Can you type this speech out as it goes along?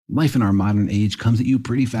Life in our modern age comes at you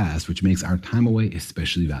pretty fast, which makes our time away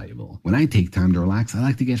especially valuable. When I take time to relax, I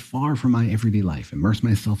like to get far from my everyday life, immerse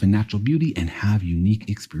myself in natural beauty, and have unique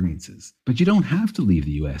experiences. But you don't have to leave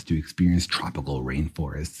the U.S. to experience tropical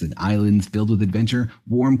rainforests and islands filled with adventure,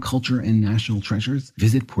 warm culture, and national treasures.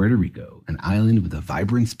 Visit Puerto Rico, an island with a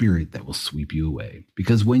vibrant spirit that will sweep you away.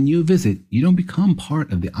 Because when you visit, you don't become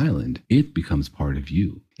part of the island, it becomes part of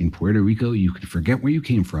you. In Puerto Rico, you can forget where you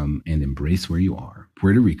came from and embrace where you are.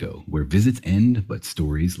 Puerto Rico, where visits end, but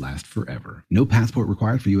stories last forever. No passport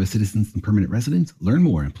required for U.S. citizens and permanent residents. Learn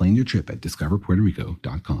more and plan your trip at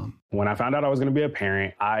discoverpuertorico.com. When I found out I was going to be a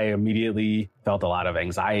parent, I immediately felt a lot of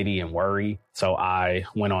anxiety and worry. So I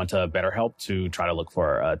went on to BetterHelp to try to look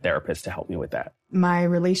for a therapist to help me with that. My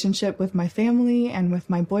relationship with my family and with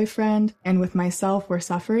my boyfriend and with myself were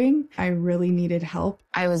suffering. I really needed help.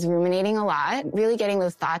 I was ruminating a lot. Really getting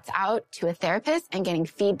those thoughts out to a therapist and getting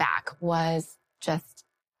feedback was just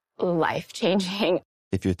life-changing.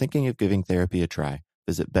 If you're thinking of giving therapy a try,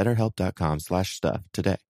 visit betterhelp.com/stuff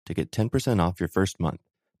today to get 10% off your first month.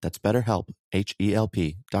 That's BetterHelp,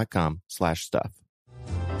 HELP.com/stuff.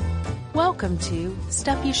 Welcome to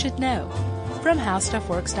Stuff You Should Know from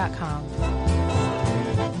HowStuffWorks.com.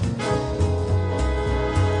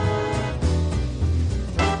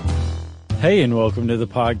 Hey, and welcome to the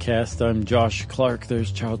podcast. I'm Josh Clark.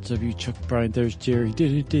 There's Charles W. Chuck Bryant. There's Jerry.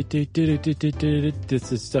 This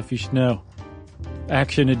is Stuff You Should Know.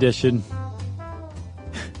 Action edition.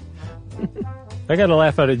 I got a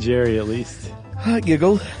laugh out of Jerry, at least. I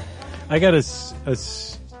giggled. I got a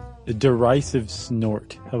derisive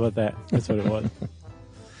snort. How about that? That's what it was.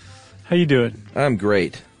 How you doing? I'm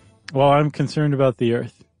great. Well, I'm concerned about the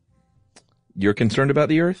Earth. You're concerned about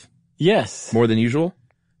the Earth? Yes. More than usual?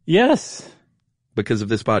 Yes. Because of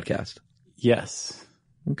this podcast? Yes.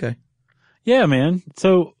 Okay. Yeah, man.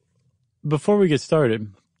 So, before we get started,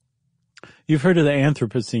 you've heard of the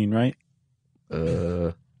Anthropocene, right?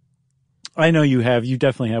 I know you have. You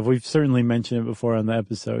definitely have. We've certainly mentioned it before on the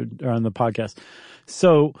episode, or on the podcast.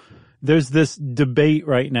 So, there's this debate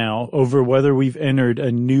right now over whether we've entered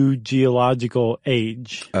a new geological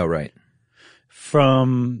age. Oh, right.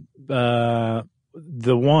 From the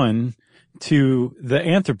one to the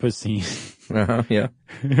Anthropocene. Yeah.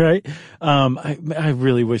 Right? I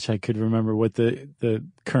really wish I could remember what the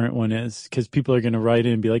current one is, because people are going to write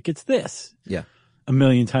in and be like, it's this. Yeah. A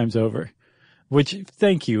million times over. Which,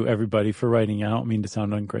 thank you, everybody, for writing. I don't mean to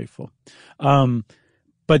sound ungrateful.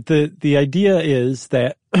 But the idea is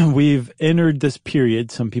that we've entered this period.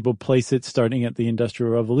 Some people place it starting at the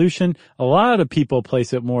Industrial Revolution. A lot of people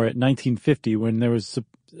place it more at 1950, when there was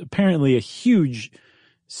apparently a huge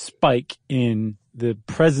spike in the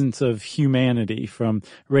presence of humanity from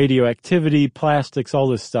radioactivity, plastics, all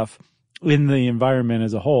this stuff in the environment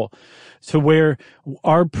as a whole. So where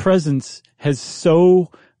our presence has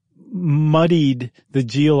so muddied the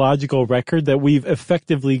geological record that we've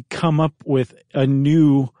effectively come up with a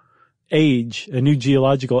new age, a new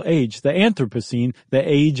geological age, the Anthropocene, the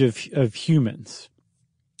age of humans.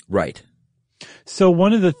 Right. So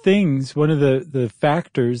one of the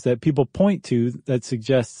factors that people point to that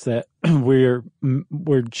suggests that we're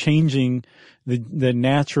changing the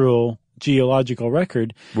natural geological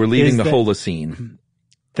record. We're leaving the Holocene.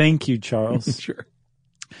 Thank you, Charles. Sure.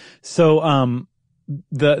 So,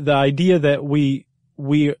 the idea that we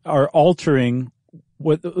are altering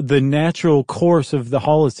what the natural course of the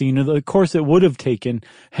Holocene, or the course it would have taken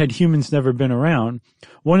had humans never been around.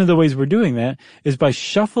 One of the ways we're doing that is by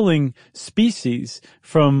shuffling species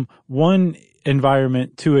from one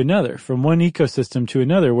environment to another, from one ecosystem to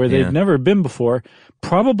another, where they've never been before,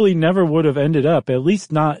 probably never would have ended up, at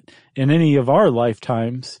least not in any of our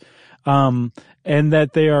lifetimes, and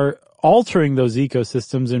that they are altering those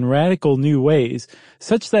ecosystems in radical new ways,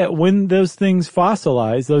 such that when those things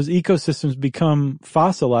fossilize, those ecosystems become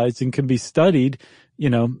fossilized and can be studied,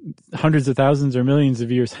 hundreds of thousands or millions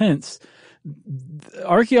of years hence,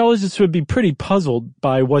 archaeologists would be pretty puzzled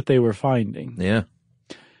by what they were finding. Yeah.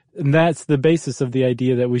 And that's the basis of the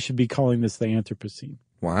idea that we should be calling this the Anthropocene.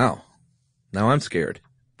 Wow. Now I'm scared.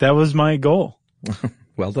 That was my goal.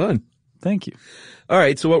 Well done. Thank you. All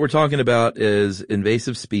right. So what we're talking about is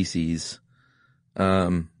invasive species.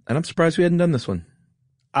 And I'm surprised we hadn't done this one.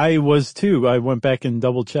 I was too. I went back and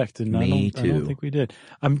double checked, and I don't think we did.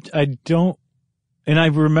 And I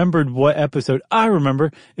remembered what episode. I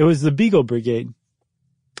remember it was the Beagle Brigade.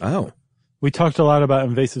 Oh. We talked a lot about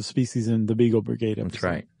invasive species in the Beagle Brigade episode. That's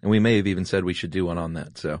right. And we may have even said we should do one on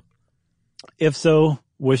that. So if so,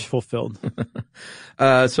 wish fulfilled.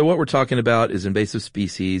 So what we're talking about is invasive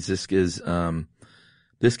species. This can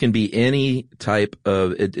be any type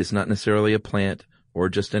of, it's not necessarily a plant or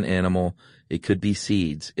just an animal. It could be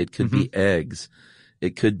seeds. It could be eggs.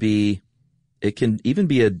 It can even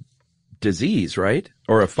be a disease, right?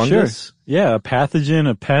 Or a fungus. Sure. Yeah, a pathogen,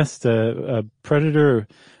 a pest, a predator,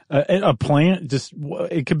 a plant,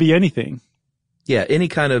 it could be anything. Yeah, any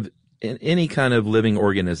kind of living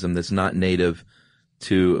organism that's not native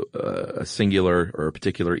to a singular or a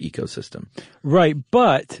particular ecosystem. Right,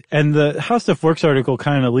 and the How Stuff Works article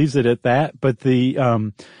kind of leaves it at that, but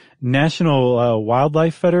the National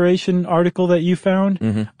Wildlife Federation article that you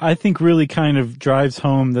found, I think really kind of drives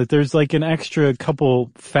home that there's like an extra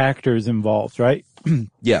couple factors involved, right?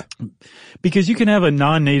 Yeah. Because you can have a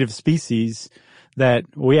non-native species that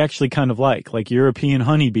we actually kind of like European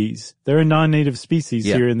honeybees. They're a non-native species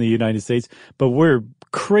here in the United States, but we're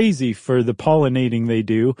crazy for the pollinating they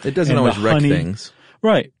do. It doesn't always wreck things.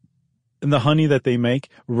 Right. And the honey that they make.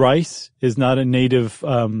 Rice is not a native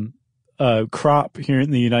crop here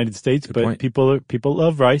in the United States, but people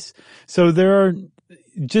love rice. So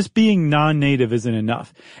just being non-native isn't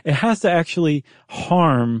enough. It has to actually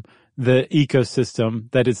harm the ecosystem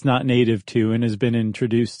that it's not native to and has been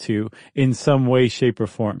introduced to in some way, shape, or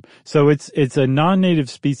form. So it's a non-native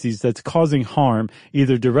species that's causing harm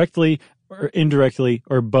either directly or indirectly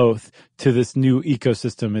or both to this new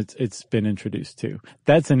ecosystem it's been introduced to.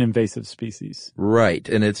 That's an invasive species. Right.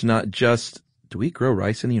 And it's not just, do we grow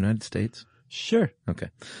rice in the United States? Sure. Okay.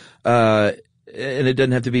 And it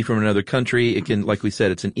doesn't have to be from another country. It can, like we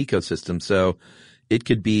said, it's an ecosystem. So it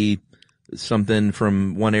could be something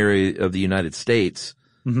from one area of the United States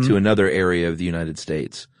to another area of the United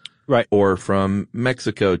States. Right. Or from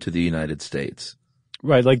Mexico to the United States.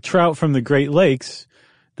 Right. Like trout from the Great Lakes.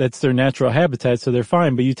 That's their natural habitat, so they're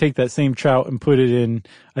fine. But you take that same trout and put it in,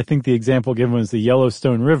 I think the example given was the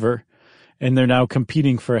Yellowstone River, and they're now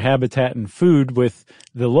competing for habitat and food with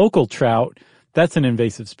the local trout. That's an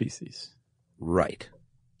invasive species. Right.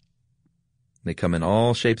 They come in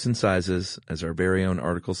all shapes and sizes, as our very own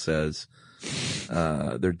article says.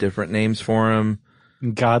 There are different names for them.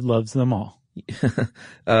 God loves them all.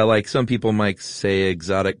 Like some people might say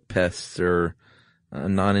exotic pests or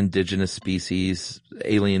non-indigenous species,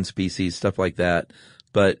 alien species, stuff like that.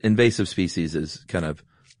 But invasive species is kind of,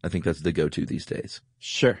 I think that's the go-to these days.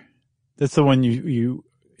 Sure. That's the one you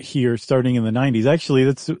hear starting in the 90s. Actually,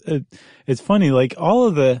 it's funny, like all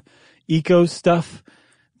of the eco stuff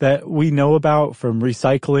that we know about, from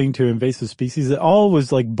recycling to invasive species, it all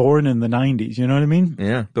was like born in the 90s. You know what I mean?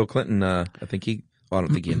 Yeah. Bill Clinton, I don't think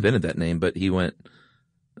he invented that name, but he went,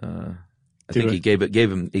 he gave it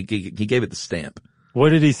the stamp.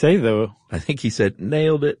 What did he say though? I think he said,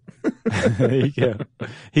 nailed it. There you go.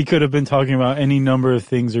 He could have been talking about any number of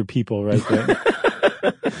things or people right there.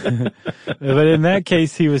 But in that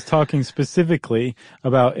case, he was talking specifically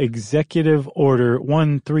about Executive Order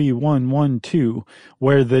 13112,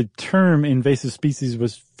 where the term invasive species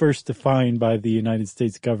was first defined by the United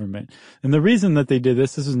States government. And the reason that they did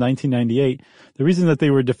this was 1998. The reason that they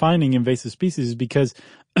were defining invasive species is because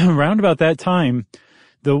around about that time,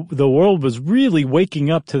 the world was really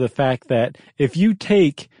waking up to the fact that if you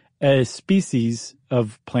take a species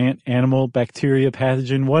of plant, animal, bacteria,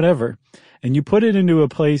 pathogen, whatever, and you put it into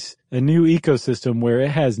a new ecosystem where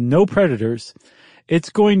it has no predators,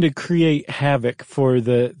 it's going to create havoc for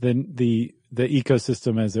the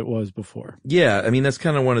ecosystem as it was before. Yeah, I mean, that's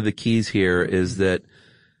kind of one of the keys here is that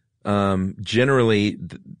generally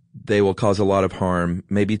they will cause a lot of harm,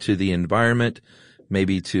 maybe to the environment,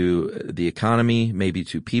 maybe to the economy, maybe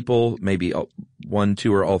to people, maybe one,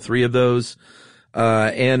 two, or all three of those.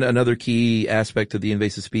 And another key aspect of the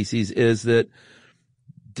invasive species is that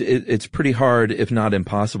it's pretty hard, if not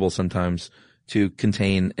impossible sometimes, to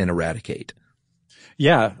contain and eradicate.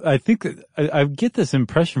 Yeah, I think that I get this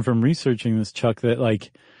impression from researching this, Chuck, that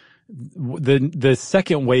like the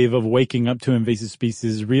second wave of waking up to invasive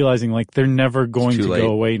species is realizing like they're never going to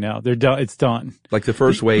go away now. They're done. It's done. Like the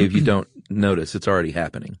first wave, you don't notice. It's already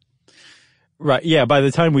happening. Right. Yeah. By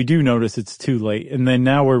the time we do notice, it's too late. And then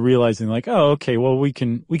now we're realizing like, oh, okay, well, we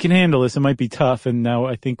can handle this. It might be tough. And now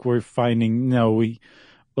I think we're finding, you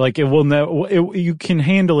can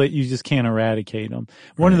handle it. You just can't eradicate them.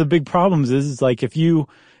 One of the big problems is like if you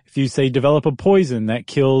say develop a poison that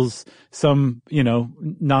kills some,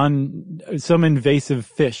 some invasive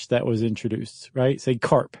fish that was introduced, right? Say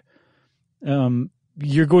carp.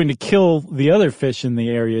 You're going to kill the other fish in the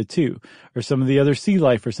area too, or some of the other sea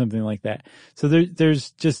life or something like that. So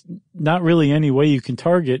there's just not really any way you can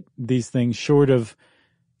target these things short of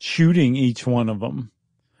shooting each one of them.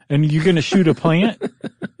 And you're going to shoot a plant?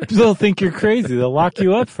 They'll think you're crazy. They'll lock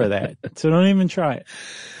you up for that. So don't even try it.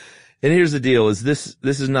 And here's the deal: is this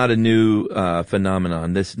is not a new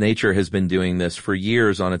phenomenon. Nature has been doing this for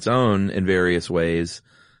years on its own in various ways.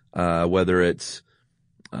 Whether it's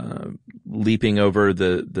leaping over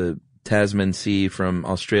the Tasman Sea from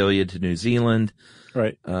Australia to New Zealand,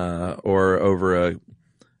 Right. Or over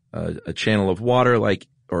a channel of water,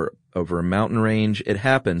 or over a mountain range. It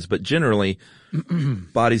happens, but generally,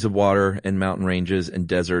 bodies of water and mountain ranges and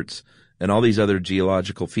deserts and all these other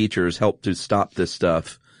geological features help to stop this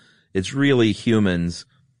stuff. It's really humans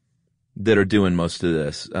that are doing most of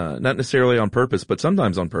this, not necessarily on purpose, but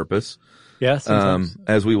sometimes on purpose. Yeah, sometimes.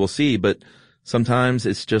 As we will see, but sometimes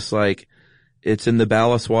it's just like it's in the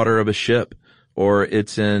ballast water of a ship, or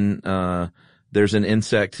it's in, there's an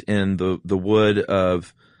insect in the wood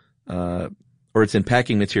of, or it's in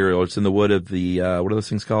packing material, or it's in the wood of the, what are those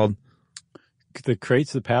things called? The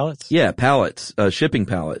crates, the pallets? Yeah, pallets, shipping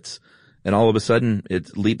pallets. And all of a sudden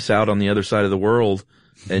it leaps out on the other side of the world,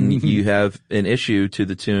 and you have an issue to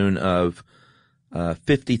the tune of,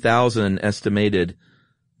 50,000 estimated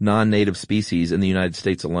non-native species in the United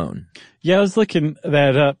States alone. Yeah, I was looking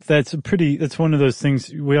that up. That's one of those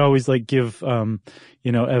things we always give,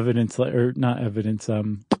 evidence, or not evidence,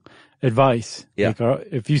 advice. Yeah.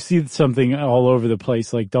 If you see something all over the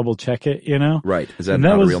place, double check it, Right. Is that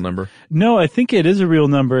not a real number? No, I think it is a real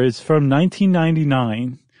number. It's from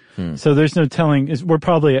 1999. So there's no telling. We're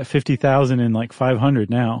probably at 50,000 and 500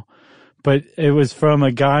 now. But it was from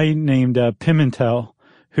a guy named Pimentel,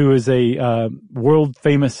 who is a world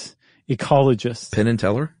famous ecologist. Penn and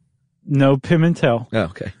Teller? No, Pimentel.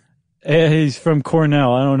 Oh, okay. He's from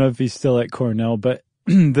Cornell. I don't know if he's still at Cornell, but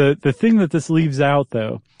the thing that this leaves out,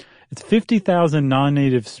 though, it's 50,000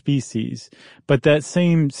 non-native species. But that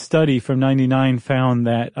same study from 99 found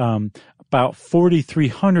that about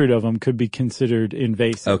 4,300 of them could be considered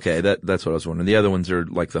invasive. Okay, that's what I was wondering. The other ones are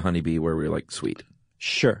like the honeybee, where we're sweet.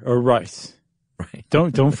 Sure, or rice. Right.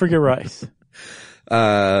 Don't forget rice.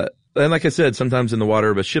 And like I said, sometimes in the water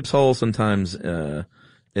of a ship's hull, sometimes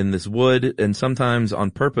in this wood, and sometimes on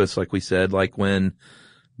purpose, like we said, like when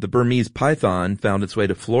the Burmese python found its way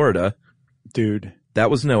to Florida. Dude. That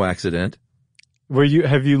was no accident.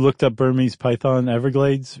 Have you looked up Burmese python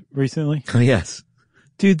Everglades recently? Yes.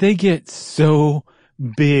 Dude, they get so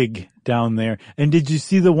big down there. And did you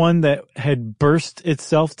see the one that had burst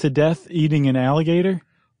itself to death eating an alligator?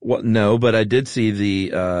 Well, no, but I did see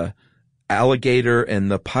the alligator and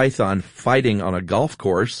the python fighting on a golf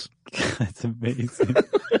course. That's amazing.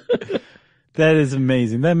 That is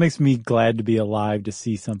amazing. That makes me glad to be alive to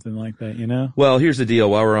see something like that, Well, here's the deal.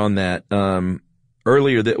 While we're on that, all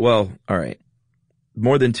right.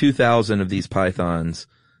 More than 2,000 of these pythons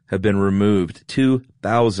have been removed.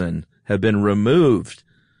 2,000 have been removed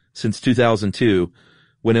since 2002,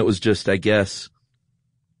 when it was just, I guess,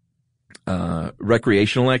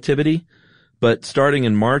 recreational activity. But starting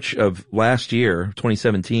in March of last year,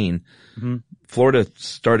 2017, Florida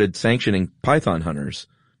started sanctioning python hunters,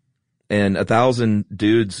 and 1,000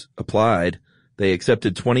 dudes applied. They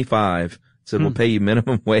accepted 25, said, we'll pay you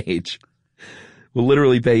minimum wage. We'll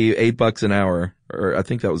literally pay you $8 an hour, or I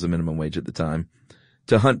think that was the minimum wage at the time,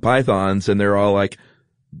 to hunt pythons. And they're all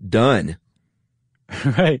done.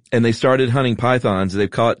 Right. And they started hunting pythons.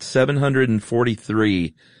 They've caught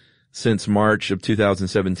 743 since March of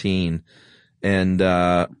 2017. And,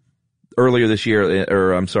 earlier this year,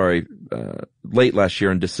 late last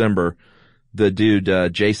year in December, the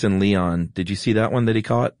dude, Jason Leon, did you see that one that he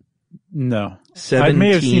caught? No. 17 I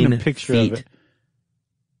may have seen a picture feet. of it.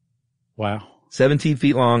 Wow. 17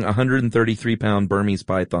 feet long, 133 pound Burmese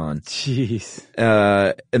python. Jeez.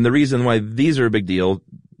 And the reason why these are a big deal,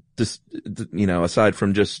 just, aside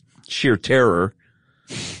from just sheer terror,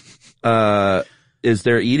 is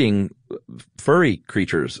they're eating furry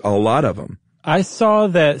creatures, a lot of them. I saw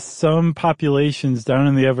that some populations down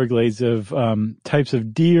in the Everglades of types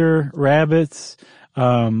of deer, rabbits,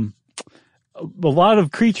 a lot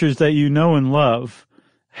of creatures that you know and love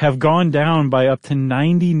have gone down by up to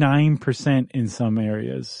 99% in some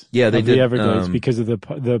areas. Yeah, they of did, the Everglades because of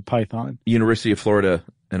the python. University of Florida,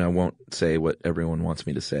 and I won't say what everyone wants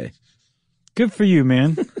me to say. Good for you,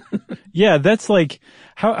 man. Yeah, that's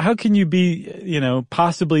how can you be,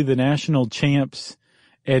 possibly the national champs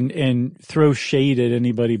and throw shade at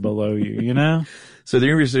anybody below you, So the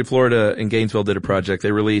University of Florida in Gainesville did a project.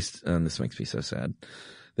 They released, and this makes me so sad,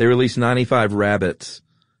 they released 95 rabbits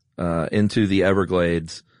into the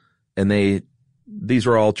Everglades, and these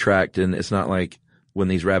were all tracked, and it's not like when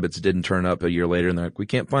these rabbits didn't turn up a year later and they're like, we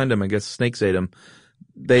can't find them, I guess snakes ate them.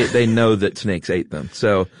 They know that snakes ate them.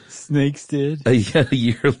 So snakes did? A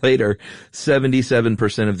year later,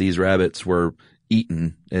 77% of these rabbits were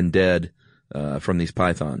eaten and dead from these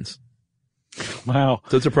pythons. Wow.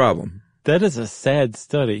 So it's a problem. That is a sad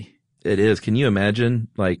study. It is. Can you imagine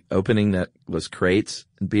like opening those crates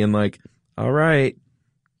and being like, all right,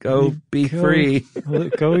 go be free.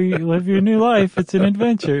 Go live your new life. It's an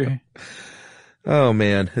adventure. Oh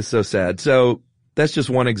man, it's so sad. So that's just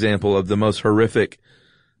one example of the most horrific,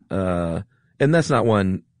 and that's not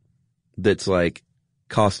one that's like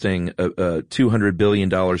costing $200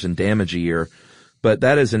 billion in damage a year, but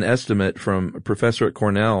that is an estimate from a professor at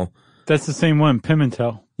Cornell. That's the same one,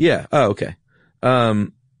 Pimentel. Yeah. Oh, okay.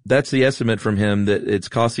 That's the estimate from him that it's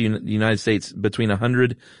costing the United States between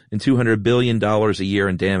 $100 and $200 billion a year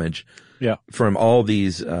in damage. Yeah. From all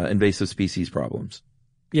these invasive species problems.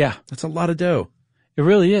 Yeah. That's a lot of dough. It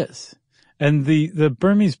really is. And the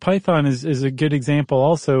Burmese python is a good example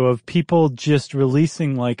also of people just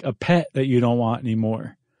releasing like a pet that you don't want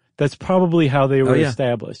anymore. That's probably how they were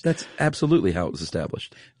established. That's absolutely how it was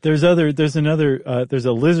established. There's a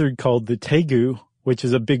lizard called the tegu, which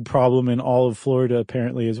is a big problem in all of Florida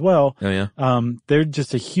apparently as well. Oh yeah. They're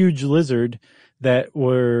just a huge lizard that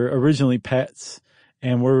were originally pets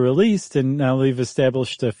and were released, and now they've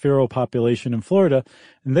established a feral population in Florida,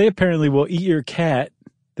 and they apparently will eat your cat.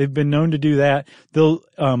 They've been known to do that. They'll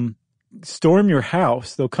storm your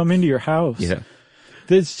house. They'll come into your house. Yeah.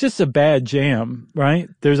 It's just a bad jam, right?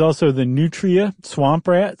 There's also the nutria swamp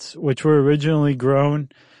rats, which were originally grown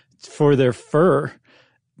for their fur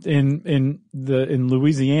in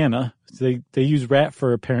Louisiana. They use rat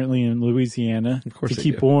fur apparently in Louisiana to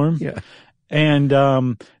keep warm. Yeah. And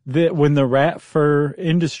when the rat fur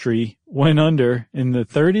industry went under in the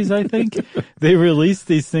 30s, I think, they released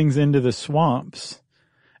these things into the swamps.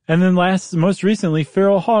 And then most recently,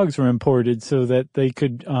 feral hogs were imported so that they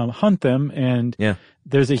could hunt them. And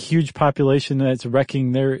there's a huge population that's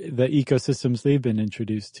wrecking the ecosystems they've been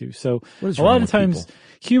introduced to. So a lot of times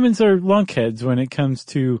humans are lunkheads when it comes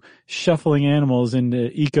to shuffling animals into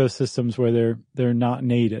ecosystems where they're not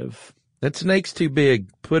native. That snake's too big.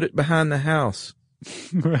 Put it behind the house.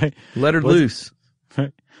 Right. Let her loose.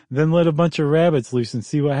 Right. Then let a bunch of rabbits loose and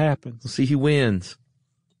see what happens. We'll see who wins.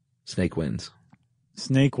 Snake wins.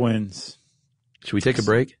 Snake wins. Should we take a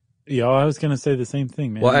break? Yeah, I was going to say the same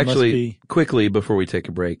thing, man. Well, actually, quickly before we take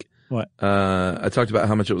a break. What? I talked about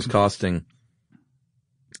how much it was costing.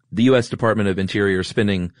 The U.S. Department of Interior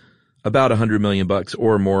spending about $100 million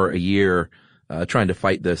or more a year trying to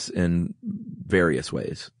fight this in various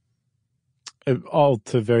ways. All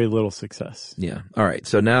to very little success. Yeah. All right.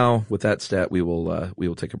 So now with that stat, we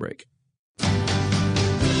will take a break.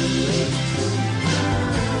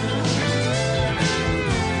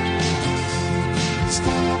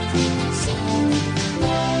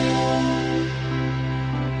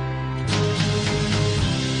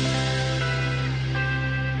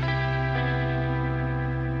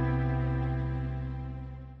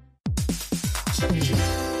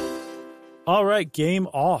 All right, game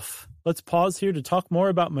off. Let's pause here to talk more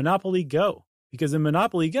about Monopoly Go. Because in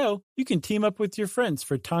Monopoly Go, you can team up with your friends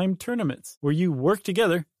for timed tournaments where you work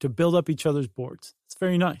together to build up each other's boards. It's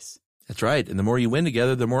very nice. That's right. And the more you win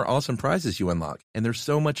together, the more awesome prizes you unlock. And there's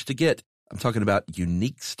so much to get. I'm talking about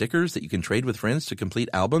unique stickers that you can trade with friends to complete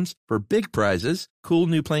albums for big prizes, cool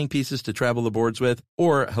new playing pieces to travel the boards with,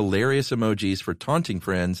 or hilarious emojis for taunting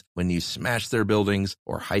friends when you smash their buildings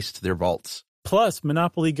or heist their vaults. Plus,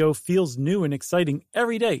 Monopoly Go feels new and exciting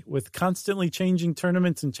every day with constantly changing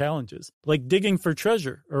tournaments and challenges, like digging for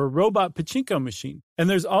treasure or a robot pachinko machine. And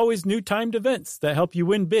there's always new timed events that help you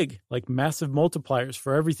win big, like massive multipliers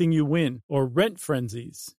for everything you win or rent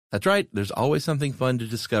frenzies. That's right. There's always something fun to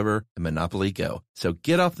discover in Monopoly Go. So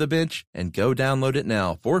get off the bench and go download it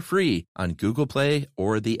now for free on Google Play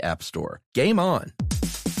or the App Store. Game on!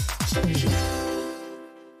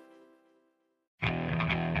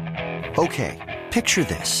 Okay, picture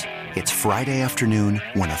this. It's Friday afternoon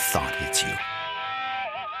when a thought hits you.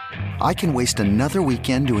 I can waste another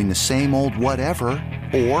weekend doing the same old whatever,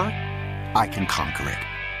 or I can conquer it.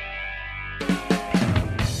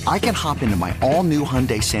 I can hop into my all-new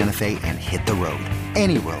Hyundai Santa Fe and hit the road.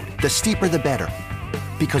 Any road. The steeper, the better.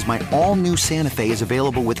 Because my all-new Santa Fe is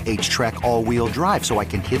available with H-Track all-wheel drive, so I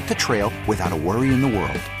can hit the trail without a worry in the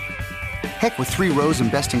world. Heck, with 3 rows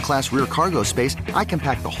and best-in-class rear cargo space, I can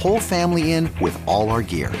pack the whole family in with all our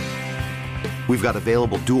gear. We've got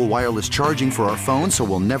available dual wireless charging for our phones, so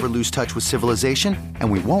we'll never lose touch with civilization,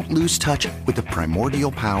 and we won't lose touch with the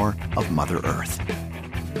primordial power of Mother Earth.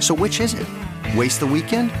 So which is it? Waste the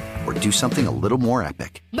weekend or do something a little more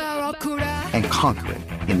epic? And conquer it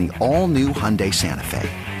in the all-new Hyundai Santa Fe.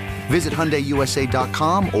 Visit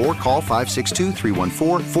HyundaiUSA.com or call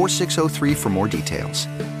 562-314-4603 for more details.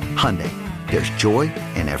 Hyundai, there's joy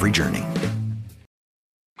in every journey.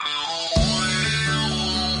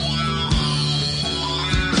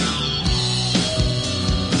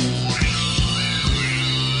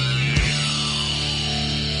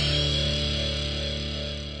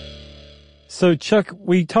 So Chuck,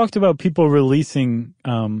 we talked about people releasing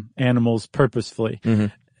animals purposefully. Mm-hmm.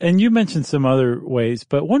 And you mentioned some other ways,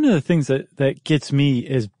 but one of the things that gets me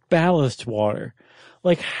is ballast water.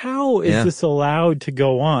 Like, how is this allowed to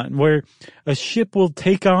go on? Where a ship will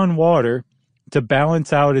take on water to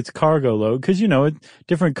balance out its cargo load, because,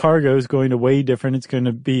 different cargo is going to weigh different. It's going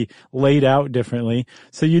to be laid out differently.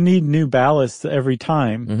 So you need new ballast every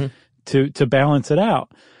time to balance it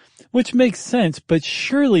out, which makes sense. But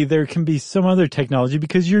surely there can be some other technology,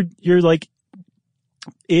 because you're like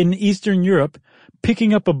in Eastern Europe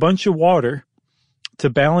picking up a bunch of water to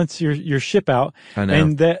balance your ship out. I know.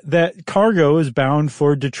 And that cargo is bound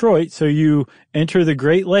for Detroit. So you enter the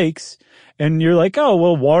Great Lakes and you're like, oh,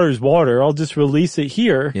 well, water's water. I'll just release it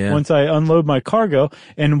here once I unload my cargo.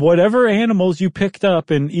 And whatever animals you picked up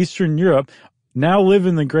in Eastern Europe now live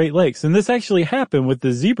in the Great Lakes. And this actually happened with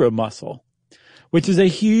the zebra mussel, which is a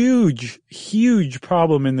huge, huge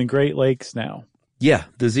problem in the Great Lakes now. Yeah,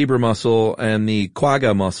 the zebra mussel and the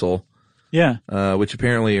quagga mussel. Yeah. Which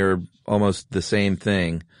apparently are almost the same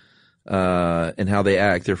thing, in how they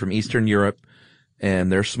act. They're from Eastern Europe and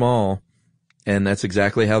they're small, and that's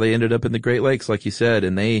exactly how they ended up in the Great Lakes, like you said.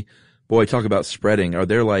 And they, boy, talk about spreading. Are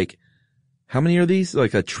there like, how many are these?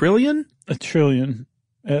 Like a trillion? A trillion,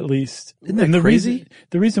 at least. Isn't that crazy?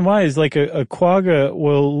 The reason why is like a quagga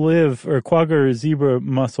will live, or quagga or zebra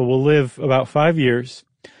mussel will live about 5 years.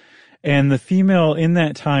 And the female in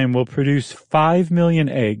that time will produce 5 million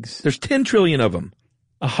eggs. There's 10 trillion of them.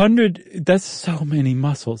 100, that's so many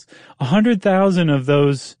mussels. 100,000 of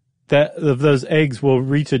those eggs will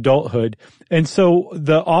reach adulthood. And so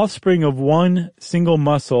the offspring of one single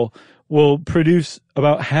mussel will produce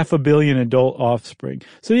about 500 million adult offspring.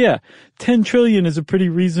 So yeah, 10 trillion is a pretty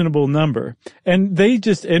reasonable number. And they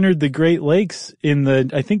just entered the Great Lakes in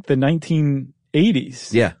I think the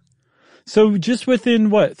 1980s. Yeah. So just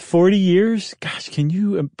within 40 years? Gosh, can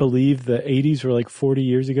you believe the 80s were like 40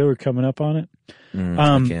 years ago? We're coming up on it.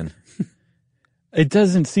 I can. It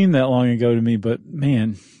doesn't seem that long ago to me, but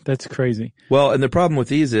man, that's crazy. Well, and the problem with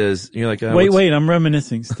these is, you're like, wait, I'm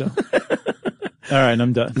reminiscing still. All right,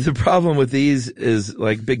 I'm done. The problem with these is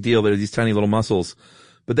like big deal. They're these tiny little mussels,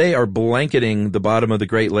 but they are blanketing the bottom of the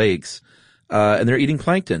Great Lakes, and they're eating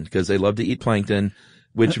plankton because they love to eat plankton,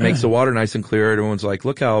 which makes the water nice and clear. Everyone's like,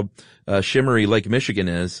 look how shimmery Lake Michigan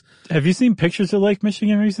is. Have you seen pictures of Lake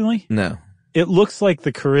Michigan recently? No. It looks like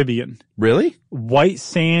the Caribbean. Really? White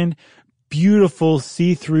sand, beautiful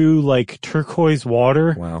see-through like turquoise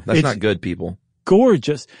water. Wow. That's not good, people.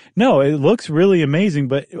 Gorgeous. No, it looks really amazing,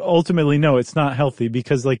 but ultimately, no, it's not healthy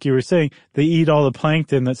because like you were saying, they eat all the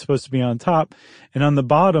plankton that's supposed to be on top and on the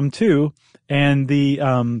bottom too. And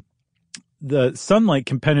the sunlight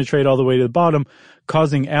can penetrate all the way to the bottom,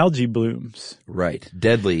 causing algae blooms. Right.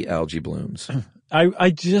 Deadly algae blooms. I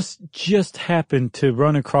just happened to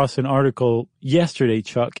run across an article yesterday,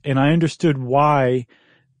 Chuck, and I understood why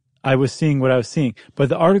I was seeing what I was seeing. But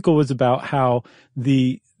the article was about how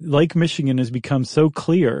the Lake Michigan has become so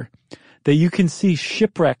clear that you can see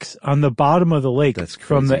shipwrecks on the bottom of the lake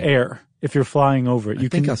from the air if you're flying over it. You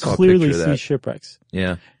can clearly see shipwrecks.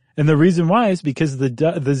 Yeah. And the reason why is because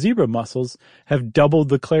the zebra mussels have doubled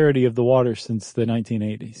the clarity of the water since the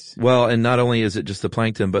 1980s. Well, and not only is it just the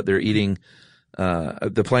plankton, but they're eating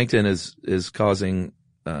the plankton is causing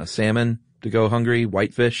salmon to go hungry,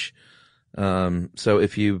 whitefish. So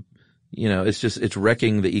if it's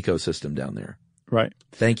wrecking the ecosystem down there. Right.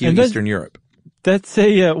 Thank you, Eastern Europe. That's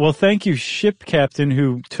well, thank you, ship captain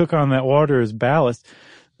who took on that water as ballast.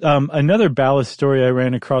 Another ballast story I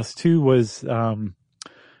ran across too was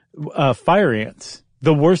fire ants.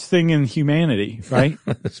 The worst thing in humanity, right?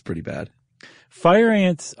 That's pretty bad. Fire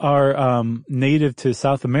ants are native to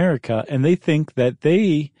South America, and they think that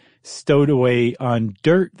they stowed away on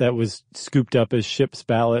dirt that was scooped up as ship's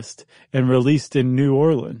ballast and released in New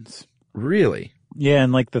Orleans. Really? Yeah,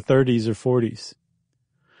 in like the 30s or 40s.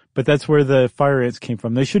 But that's where the fire ants came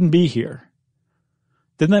from. They shouldn't be here.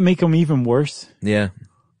 Didn't that make them even worse? Yeah.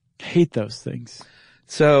 Hate those things.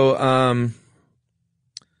 So,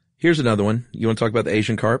 here's another one. You want to talk about the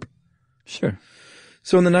Asian carp? Sure.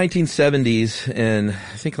 So in the 1970s, and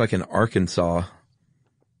I think like in Arkansas,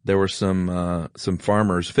 there were some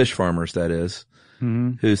farmers, fish farmers that is,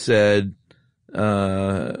 who said,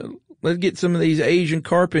 let's get some of these Asian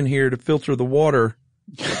carp in here to filter the water.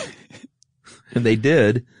 And they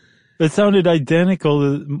did. It sounded identical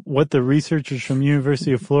to what the researchers from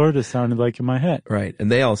University of Florida sounded like in my head. Right.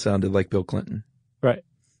 And they all sounded like Bill Clinton. Right.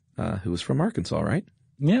 Who was from Arkansas, right?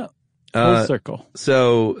 Yeah. Full circle.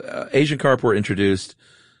 So Asian carp were introduced.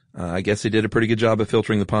 I guess they did a pretty good job of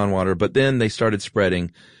filtering the pond water, but then they started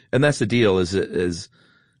spreading. And that's the deal is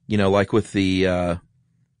like with the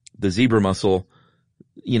zebra mussel,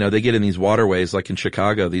 they get in these waterways, like in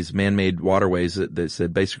Chicago, these man-made waterways that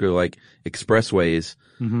said basically like expressways,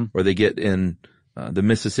 where they get in the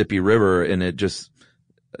Mississippi River, and it's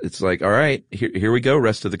like, all right, here we go,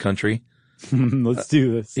 rest of the country. Let's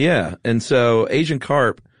do this. Yeah. And so Asian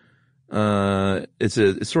carp,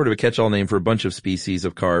 it's sort of a catch-all name for a bunch of species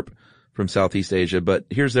of carp from Southeast Asia, but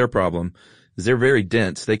here's their problem, is they're very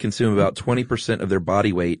dense. They consume about 20% of their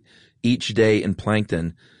body weight each day in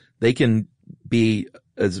plankton. They can be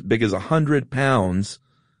as big as 100 pounds,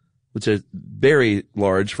 which is very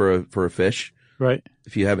large for a fish. Right.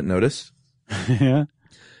 If you haven't noticed. Yeah.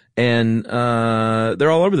 And,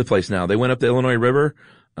 they're all over the place now. They went up the Illinois River.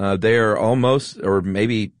 They are almost, or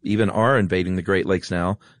maybe even are invading the Great Lakes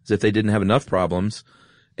now, as if they didn't have enough problems.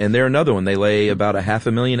 And they're another one. They lay about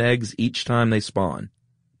 500,000 eggs each time they spawn.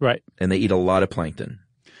 Right. And they eat a lot of plankton.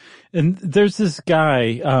 And there's this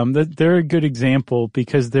guy, that they're a good example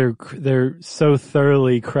because they're so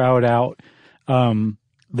thoroughly crowd out,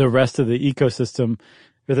 the rest of the ecosystem,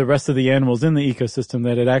 or the rest of the animals in the ecosystem,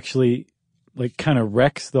 that it actually like kind of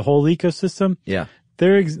wrecks the whole ecosystem. Yeah.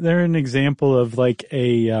 They're an example of like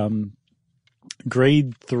a,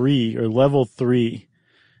 grade 3 or level 3.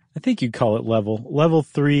 I think you'd call it level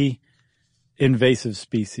 3 invasive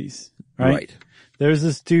species, right? Right. There's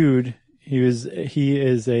this dude. He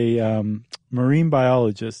is a marine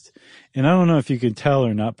biologist, and I don't know if you can tell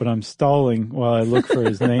or not, but I'm stalling while I look for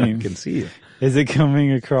his name. I can see you. Is it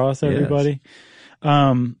coming across, everybody?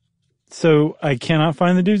 Yes. So I cannot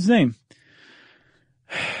find the dude's name.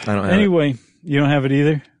 I don't have Anyway, you don't have it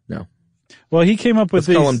either? No. Well, he came up with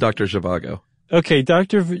Let's call him Dr. Zhivago. Okay,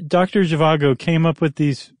 Dr. Zhivago came up with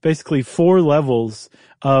these basically 4 levels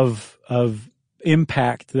of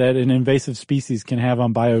impact that an invasive species can have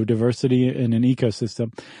on biodiversity in an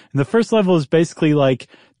ecosystem. And the first level is basically like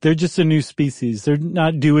they're just a new species. They're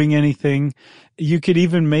not doing anything. You could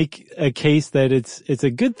even make a case that it's a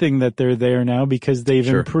good thing that they're there now because they've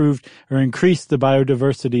improved or increased the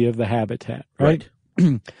biodiversity of the habitat, right?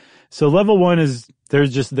 So level 1 is they're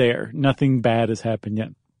just there. Nothing bad has happened yet.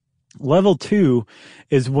 Level 2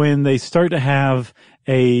 is when they start to have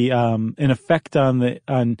an effect on the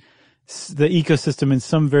ecosystem in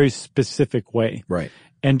some very specific way. Right.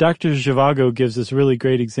 And Dr. Zhivago gives this really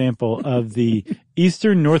great example of the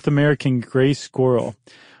Eastern North American gray squirrel,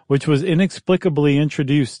 which was inexplicably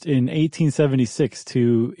introduced in 1876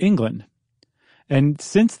 to England. And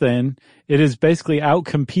since then, it has basically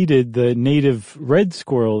outcompeted the native red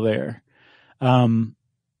squirrel there.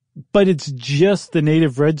 But it's just the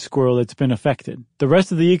native red squirrel that's been affected. The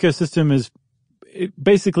rest of the ecosystem is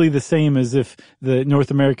basically the same as if the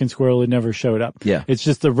North American squirrel had never showed up. Yeah. It's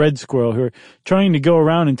just the red squirrel who are trying to go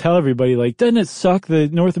around and tell everybody, like, doesn't it suck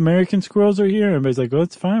that North American squirrels are here? And everybody's like, well,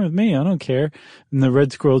 it's fine with me. I don't care. And the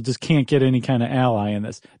red squirrel just can't get any kind of ally in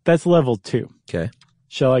this. That's level 2. Okay.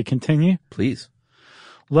 Shall I continue? Please.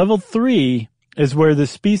 Level 3 is where the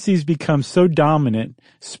species becomes so dominant,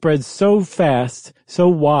 spreads so fast, so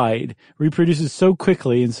wide, reproduces so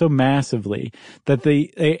quickly and so massively that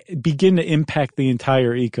they begin to impact the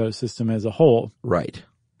entire ecosystem as a whole. Right.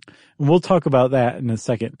 And we'll talk about that in a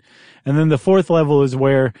second. And then the 4th level is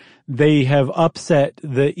where they have upset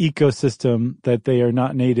the ecosystem that they are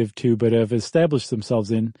not native to but have established themselves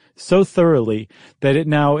in so thoroughly that it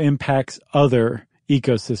now impacts other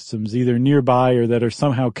ecosystems, either nearby or that are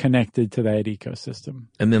somehow connected to that ecosystem.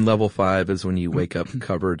 And then level 5 is when you wake up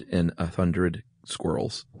covered in 100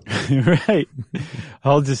 squirrels. Right.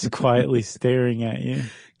 All just quietly staring at you.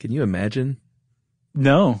 Can you imagine?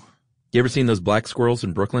 No. You ever seen those black squirrels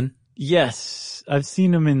in Brooklyn? Yes. I've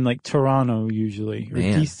seen them in like Toronto usually, or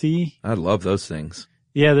Man, DC. I love those things.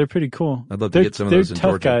 Yeah, they're pretty cool. I'd love to get some of those in They're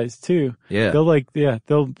tough Georgia. guys too. Yeah.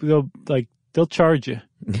 They'll charge you.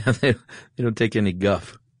 Yeah, they don't take any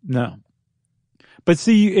guff. No. But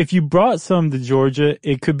see, if you brought some to Georgia,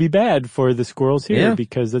 it could be bad for the squirrels here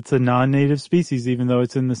because it's a non-native species, even though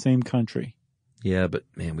it's in the same country. Yeah, but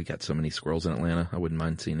man, we got so many squirrels in Atlanta. I wouldn't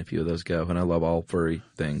mind seeing a few of those go, and I love all furry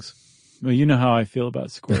things. Well, you know how I feel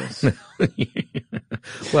about squirrels.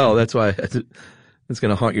 Well, that's why it's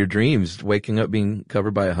going to haunt your dreams, waking up being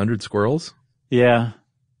covered by 100 squirrels. Yeah.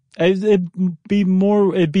 It'd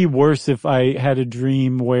be worse if I had a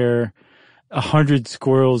dream where 100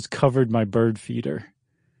 squirrels covered my bird feeder.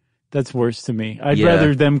 That's worse to me. I'd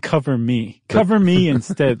rather them cover me. Cover me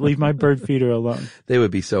instead. Leave my bird feeder alone. They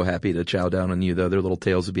would be so happy to chow down on you, though. Their little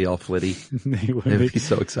tails would be all flitty. They would. They'd be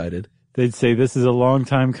so excited. They'd say, this is a long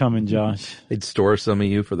time coming, Josh. They'd store some of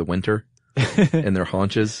you for the winter in their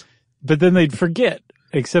haunches. But then they'd forget,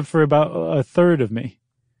 except for about a third of me,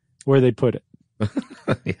 where they put it.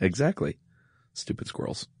 Yeah, exactly. Stupid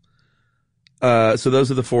squirrels. So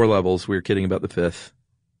those are the 4 levels. We were kidding about the 5th.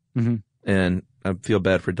 Mm-hmm. And I feel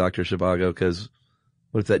bad for Dr. Zhivago because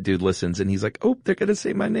what if that dude listens and he's like, oh, they're going to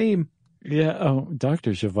say my name. Yeah. Oh,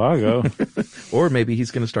 Dr. Zhivago. Or maybe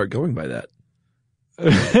he's going to start going by that.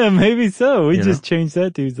 Maybe so. We just changed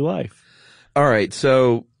that dude's life. All right.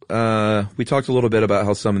 So, we talked a little bit about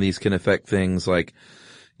how some of these can affect things like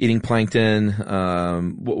eating plankton.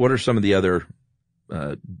 What are some of the other,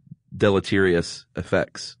 deleterious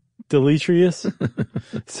effects? Deleterious?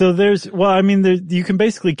 So you can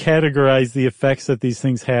basically categorize the effects that these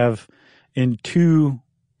things have in 2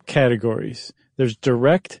 categories. There's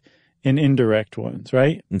direct and indirect ones,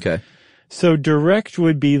 right? Okay. So direct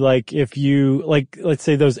would be like if you, let's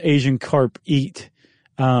say those Asian carp eat,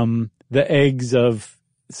 the eggs of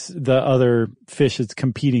the other fish it's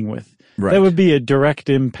competing with. Right. That would be a direct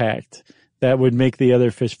impact that would make the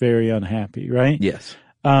other fish very unhappy, right? Yes.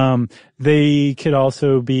 They could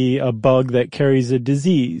also be a bug that carries a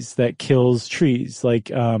disease that kills trees. Like,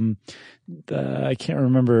 I can't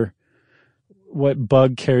remember what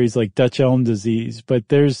bug carries like Dutch elm disease, but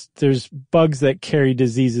there's bugs that carry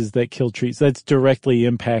diseases that kill trees. That's directly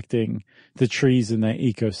impacting the trees in that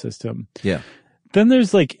ecosystem. Yeah. Then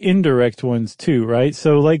there's like indirect ones too, right?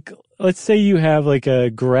 So like, let's say you have like a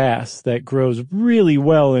grass that grows really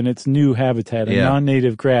well in its new habitat, a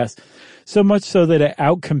non-native grass, so much so that it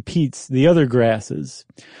outcompetes the other grasses.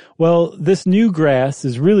 Well, this new grass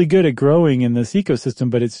is really good at growing in this ecosystem,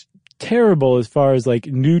 but it's terrible as far as like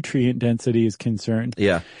nutrient density is concerned.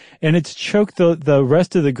 Yeah. And it's choked the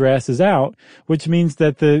rest of the grasses out, which means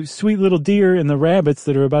that the sweet little deer and the rabbits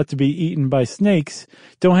that are about to be eaten by snakes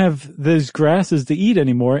don't have those grasses to eat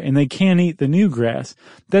anymore, and they can't eat the new grass.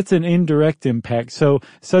 That's an indirect impact. So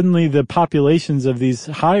suddenly the populations of these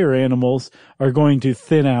higher animals are going to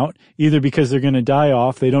thin out, either because they're going to die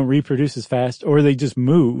off, they don't reproduce as fast, or they just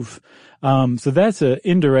move. So that's an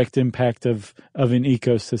indirect impact of an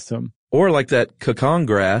ecosystem. Or like that kakong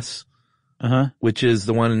grass, which is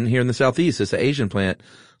the one here in the Southeast. It's an Asian plant.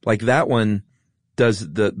 Like that one does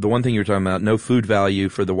the one thing you're talking about, no food value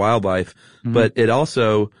for the wildlife, but it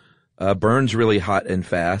also burns really hot and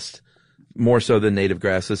fast, more so than native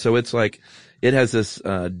grasses. So it's like it has this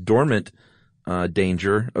dormant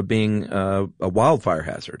danger of being a wildfire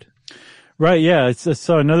hazard. Right, yeah. I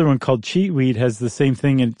saw another one called cheatweed has the same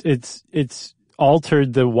thing, and it's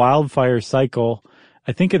altered the wildfire cycle,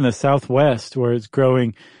 I think in the Southwest, where it's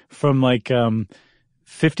growing from like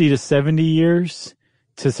 50 to 70 years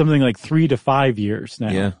to something like 3 to 5 years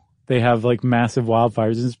now. Yeah. They have like massive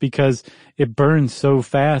wildfires, and it's because it burns so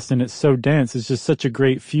fast and it's so dense. It's just such a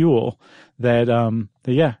great fuel that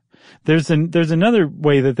yeah. There's another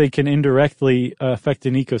way that they can indirectly affect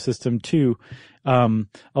an ecosystem too. A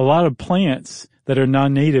lot of plants that are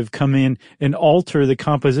non-native come in and alter the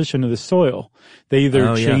composition of the soil. They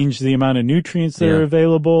either change the amount of nutrients that are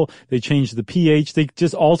available, they change the pH, they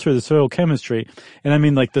just alter the soil chemistry. And I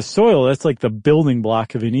mean, like the soil, that's like the building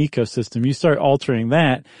block of an ecosystem. You start altering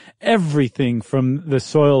that, everything from the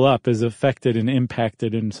soil up is affected and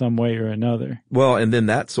impacted in some way or another. Well, and then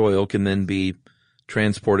that soil can then be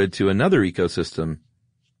transported to another ecosystem,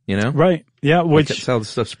 you know? Right. Yeah. Which, that's how the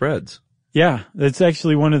stuff spreads. Yeah. That's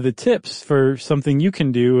actually one of the tips for something you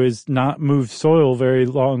can do is not move soil very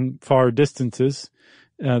far distances.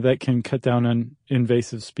 That can cut down on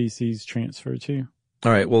invasive species transfer too.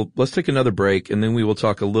 All right. Well, let's take another break and then we will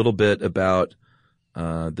talk a little bit about,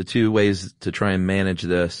 the 2 ways to try and manage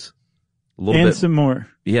this a little bit. And some more.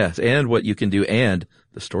 Yes. And what you can do and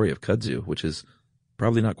the story of kudzu, which is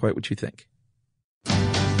probably not quite what you think.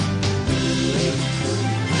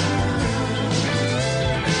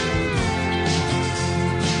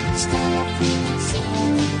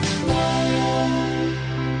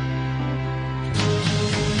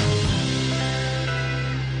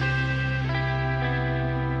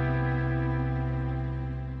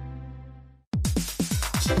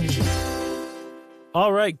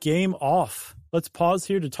 All right, game off. Let's pause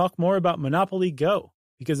here to talk more about Monopoly Go.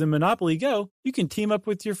 Because in Monopoly Go, you can team up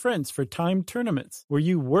with your friends for timed tournaments where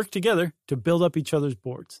you work together to build up each other's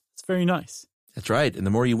boards. It's very nice. That's right. And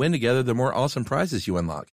the more you win together, the more awesome prizes you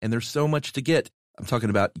unlock. And there's so much to get. I'm talking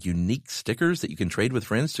about unique stickers that you can trade with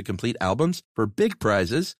friends to complete albums for big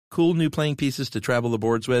prizes, cool new playing pieces to travel the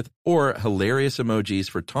boards with, or hilarious emojis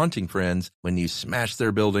for taunting friends when you smash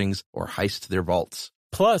their buildings or heist their vaults.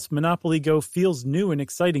 Plus, Monopoly Go feels new and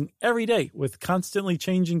exciting every day with constantly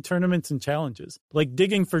changing tournaments and challenges, like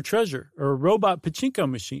digging for treasure or a robot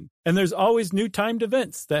pachinko machine. And there's always new timed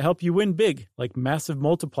events that help you win big, like massive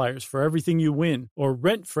multipliers for everything you win or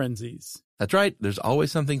rent frenzies. That's right. There's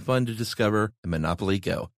always something fun to discover in Monopoly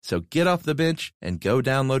Go. So get off the bench and go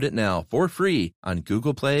download it now for free on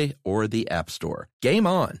Google Play or the App Store. Game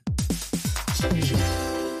on.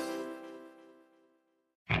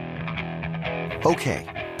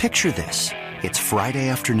 Okay, picture this. It's Friday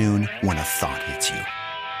afternoon when a thought hits you.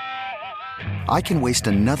 I can waste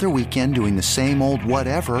another weekend doing the same old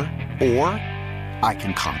whatever, or I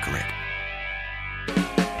can conquer it.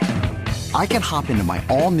 I can hop into my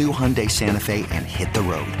all-new Hyundai Santa Fe and hit the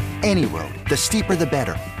road. Any road. The steeper, the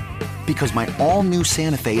better. Because my all-new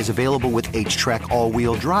Santa Fe is available with H-Track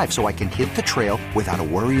all-wheel drive, so I can hit the trail without a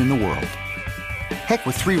worry in the world. Heck,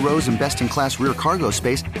 with 3 rows and best-in-class rear cargo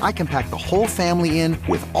space, I can pack the whole family in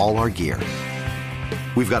with all our gear.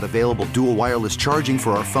 We've got available dual wireless charging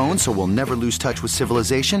for our phones, so we'll never lose touch with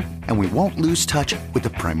civilization, and we won't lose touch with the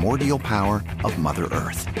primordial power of Mother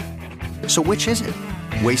Earth. So which is it?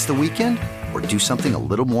 Waste the weekend or do something a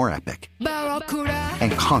little more epic?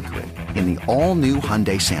 And conquer it in the all-new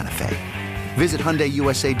Hyundai Santa Fe. Visit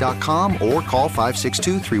HyundaiUSA.com or call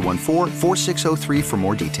 562-314-4603 for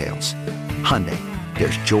more details. Hyundai,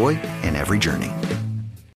 there's joy in every journey.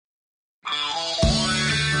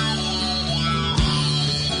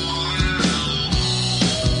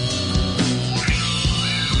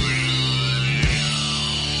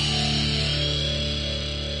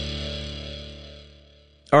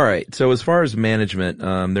 All right. So as far as management,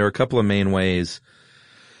 there are a couple of main ways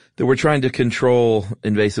that we're trying to control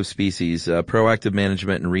invasive species, proactive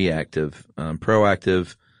management and reactive.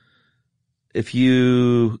 Proactive, if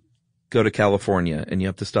you go to California and you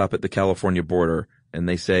have to stop at the California border and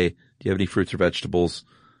they say, do you have any fruits or vegetables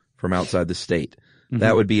from outside the state? Mm-hmm.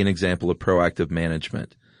 That would be an example of proactive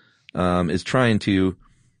management, is trying to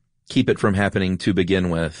keep it from happening to begin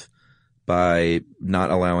with by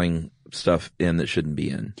not allowing stuff in that shouldn't be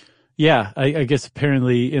in. Yeah, I guess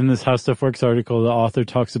apparently in this How Stuff Works article, the author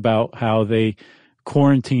talks about how they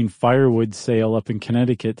quarantine firewood sale up in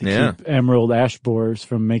Connecticut to keep emerald ash borers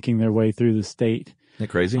from making their way through the state. Isn't that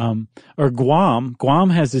crazy? Or Guam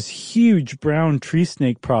has this huge brown tree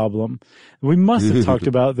snake problem. We must have talked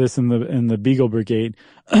about this in the Beagle Brigade,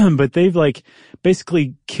 but they've like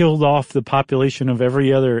basically killed off the population of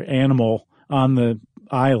every other animal on the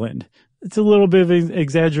island. It's a little bit of an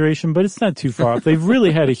exaggeration, but it's not too far off. They've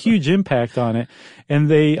really had a huge impact on it,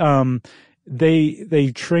 and they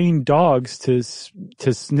train dogs to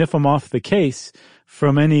sniff them off the case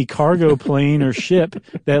from any cargo plane or ship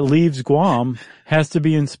that leaves Guam has to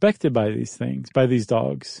be inspected by these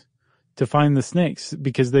dogs to find the snakes,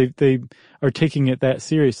 because they are taking it that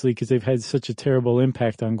seriously because they've had such a terrible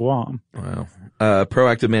impact on Guam. Wow.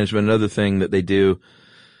 Proactive management, another thing that they do,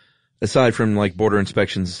 aside from like border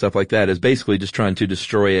inspections and stuff like that, is basically just trying to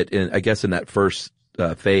destroy it in that first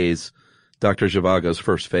phase, Dr. Zhivago's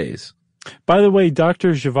first phase. By the way,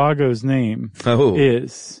 Dr. Zhivago's name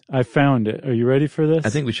is, I found it. Are you ready for this? I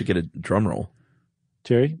think we should get a drum roll.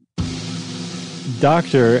 Jerry?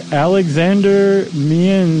 Dr. Alexander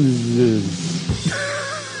Mienzes.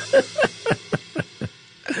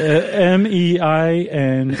 M-E-I-N-E-S-Z.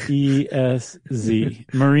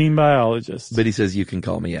 Marine biologist. But he says you can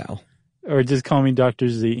call me Al. Or just call me Dr.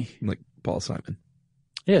 Z. Like Paul Simon.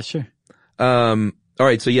 Yeah, sure. All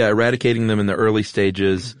right. So yeah, eradicating them in the early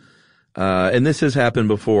stages. And this has happened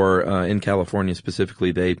before, in California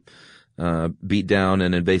specifically. They, beat down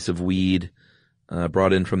an invasive weed,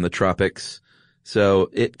 brought in from the tropics. So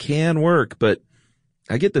it can work, but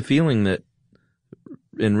I get the feeling that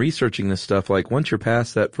in researching this stuff, like once you're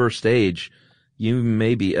past that first stage, you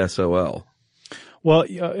may be SOL. Well,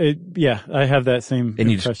 I have that same and impression.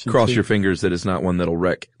 You just cross too. Your fingers that it's not one that'll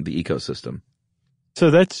wreck the ecosystem. So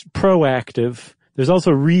that's proactive. There's also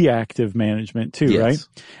reactive management too, yes. right?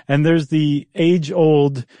 And there's the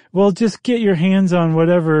age-old, well, just get your hands on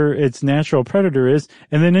whatever its natural predator is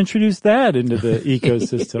and then introduce that into the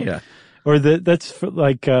ecosystem. Yeah. Or that's from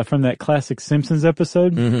that classic Simpsons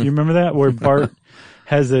episode. Mm-hmm. You remember that? Where Bart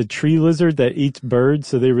has a tree lizard that eats birds,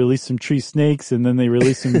 so they release some tree snakes, and then they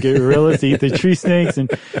release some gorillas to eat the tree snakes,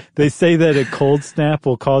 and they say that a cold snap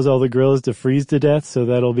will cause all the gorillas to freeze to death, so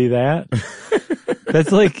that'll be that.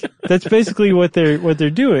 That's basically what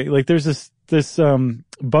they're doing. Like there's this this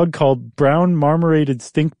bug called brown marmorated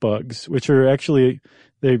stink bugs, which are actually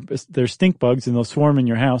they're stink bugs and they'll swarm in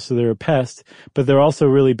your house, so they're a pest. But they're also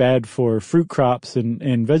really bad for fruit crops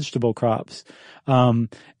and vegetable crops.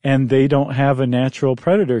 And they don't have a natural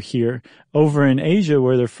predator here. Over in Asia,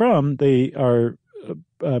 where they're from, they are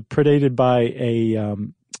predated by a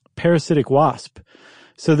parasitic wasp.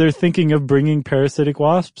 So they're thinking of bringing parasitic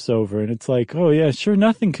wasps over. And it's like, oh yeah, sure,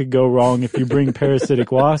 nothing could go wrong if you bring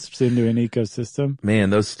parasitic wasps into an ecosystem.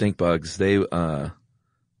 Man, those stink bugs, they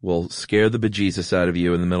will scare the bejesus out of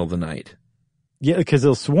you in the middle of the night. Yeah, because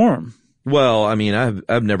they'll swarm. Well, I mean,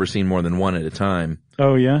 I've never seen more than one at a time.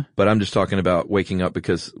 Oh yeah? But I'm just talking about waking up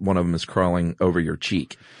because one of them is crawling over your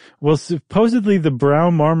cheek. Well, supposedly the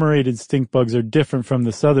brown marmorated stink bugs are different from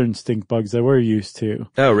the southern stink bugs that we're used to.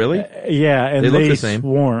 Oh, really? Yeah, and they look the same.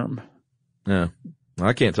 Swarm. No,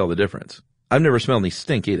 I can't tell the difference. I've never smelled any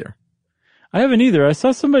stink either. I haven't either. I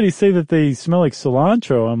saw somebody say that they smell like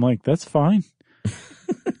cilantro. I'm like, that's fine.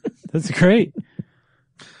 That's great.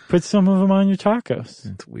 Put some of them on your tacos.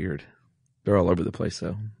 It's weird. They're all over the place,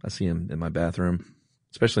 though. I see them in my bathroom,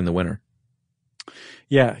 especially in the winter.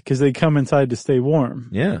 Yeah, because they come inside to stay warm.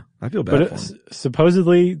 Yeah, I feel bad for them.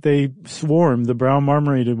 Supposedly they swarm, the brown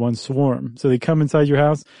marmorated ones swarm. So they come inside your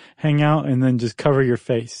house, hang out, and then just cover your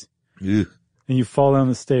face. Ugh. And you fall down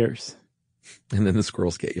the stairs. And then the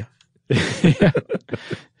squirrels get you. Yeah.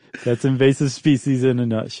 That's invasive species in a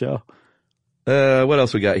nutshell. What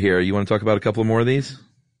else we got here? You want to talk about a couple more of these?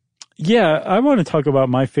 Yeah, I want to talk about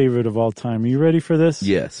my favorite of all time. Are you ready for this?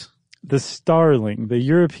 Yes. The starling, the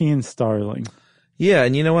European starling. Yeah,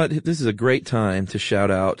 and you know what? This is a great time to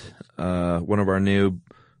shout out one of our new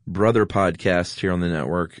brother podcasts here on the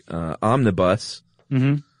network, Omnibus,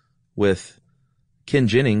 with Ken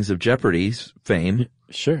Jennings of Jeopardy's fame.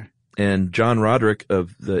 Sure. And John Roderick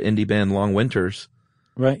of the indie band Long Winters.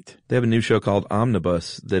 Right. They have a new show called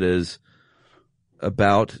Omnibus that is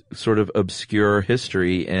about sort of obscure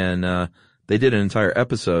history, and they did an entire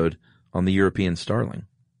episode on the European starling.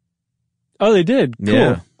 Oh, they did? Cool.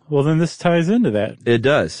 Yeah. Well, then this ties into that. It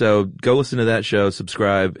does. So go listen to that show,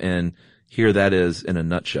 subscribe, and here that is in a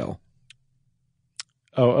nutshell.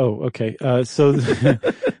 Oh, okay. So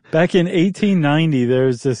back in 1890, there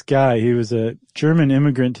was this guy. He was a German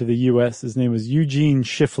immigrant to the U.S. His name was Eugene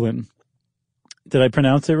Schieffelin. Did I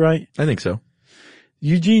pronounce it right? I think so.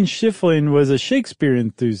 Eugene Schieffelin was a Shakespeare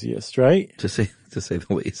enthusiast, right? To say the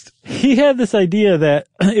least. He had this idea that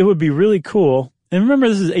it would be really cool. And remember,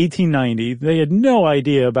 this is 1890. They had no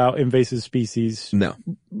idea about invasive species. No.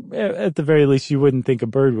 At the very least, you wouldn't think a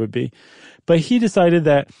bird would be. But he decided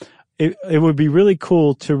that it would be really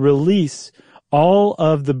cool to release all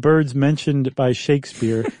of the birds mentioned by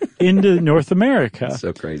Shakespeare into North America.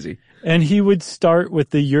 So crazy. And he would start with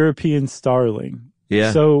the European starling.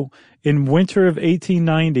 Yeah. So in winter of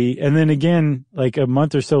 1890, and then again, like a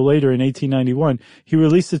month or so later in 1891, he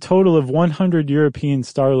released a total of 100 European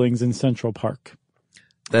starlings in Central Park.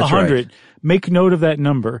 That's 100. right. Make note of that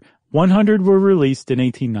number. 100 were released in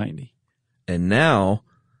 1890. And now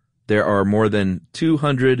there are more than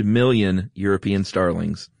 200 million European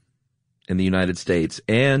starlings in the United States,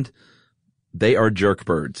 and they are jerk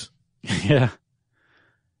birds. Yeah.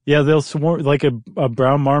 Yeah, they'll swarm like a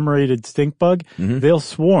brown marmorated stink bug. Mm-hmm. They'll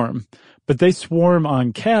swarm, but they swarm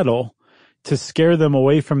on cattle to scare them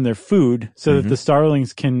away from their food so that the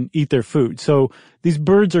starlings can eat their food. So these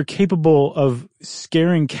birds are capable of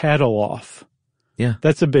scaring cattle off. Yeah.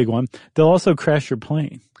 That's a big one. They'll also crash your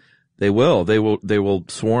plane. They will. They will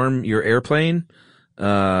swarm your airplane.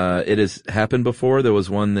 It has happened before. There was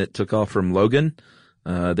one that took off from Logan,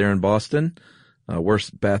 there in Boston.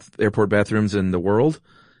 Worst airport bathrooms in the world.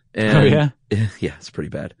 And oh, yeah? Yeah, it's pretty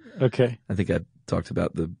bad. Okay. I think I talked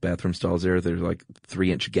about the bathroom stalls there. There's like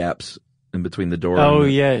 3-inch gaps in between the door. Oh,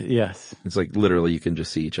 yeah, yes. It's like literally you can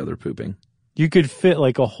just see each other pooping. You could fit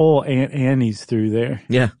like a whole Aunt Annie's through there.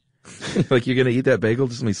 Yeah. Like, you're going to eat that bagel?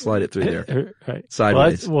 Just let me slide it through there. Right.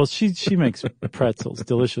 Sideways. Well, she makes pretzels,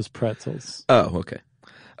 delicious pretzels. Oh, okay.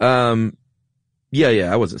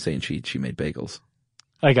 Yeah, I wasn't saying she made bagels.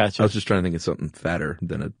 I got you. I was just trying to think of something fatter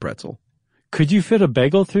than a pretzel. Could you fit a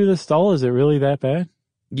bagel through the stall? Is it really that bad?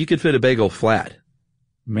 You could fit a bagel flat.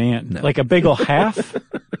 Man, No. like a bagel half?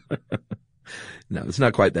 No, it's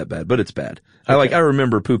not quite that bad, but it's bad. Okay. I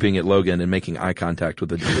remember pooping at Logan and making eye contact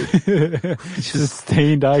with a dude.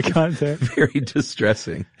 Sustained eye contact. Very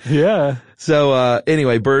distressing. Yeah. So,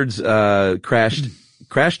 anyway, birds,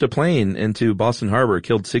 crashed a plane into Boston Harbor,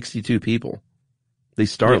 killed 62 people.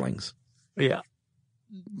 These starlings. Yeah.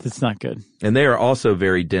 That's not good. And they are also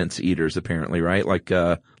very dense eaters, apparently, right? Like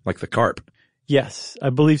the carp. Yes, I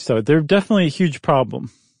believe so. They're definitely a huge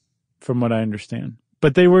problem. from what I understand.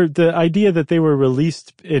 But the idea that they were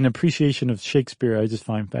released in appreciation of Shakespeare, I just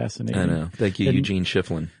find fascinating. I know. Thank you, Eugene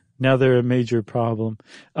Schifflin. Now they're a major problem.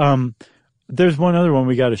 There's one other one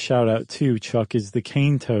we got to shout out too, Chuck, is the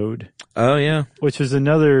cane toad. Oh, yeah. Which is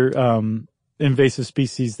another invasive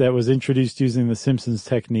species that was introduced using the Simpsons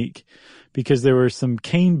technique, because there were some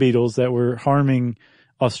cane beetles that were harming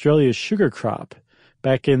Australia's sugar crop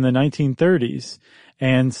back in the 1930s.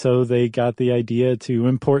 And so they got the idea to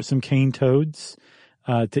import some cane toads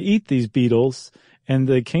to eat these beetles. And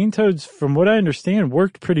the cane toads, from what I understand,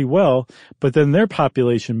 worked pretty well. But then their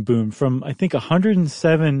population boomed from, I think,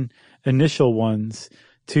 107 initial ones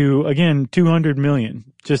to, again, 200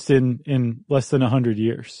 million just in less than 100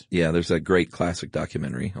 years. Yeah, there's that great classic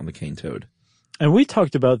documentary on the cane toad. And we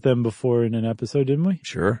talked about them before in an episode, didn't we?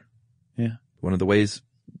 Sure. Yeah. One of the ways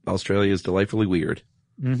Australia is delightfully weird.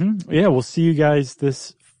 Mm-hmm. Yeah, we'll see you guys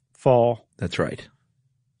this fall. That's right.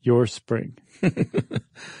 Your spring.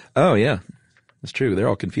 Oh, yeah. That's true. They're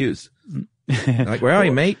all confused. Like, where are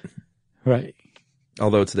you, mate? Right.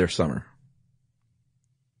 Although it's their summer.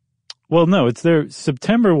 Well, no, it's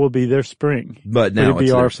September will be their spring. But now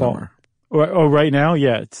it's their summer. Oh, right now?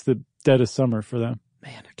 Yeah, it's the dead of summer for them.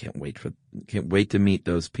 Man, I can't wait to meet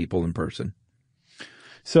those people in person.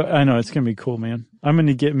 So I know it's going to be cool, man. I'm going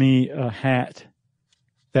to get me a hat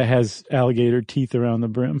that has alligator teeth around the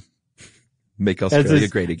brim. Make Australia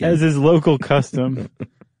great again. As his local custom.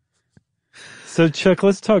 So Chuck,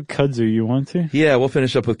 let's talk kudzu. You want to? Yeah, we'll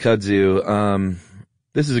finish up with kudzu.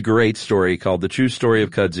 This is a great story called The True Story of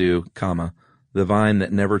Kudzu, The Vine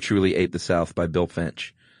That Never Truly Ate the South by Bill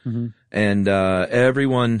Finch. Mm-hmm. And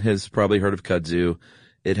everyone has probably heard of kudzu.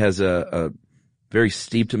 It has a very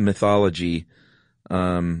steeped mythology.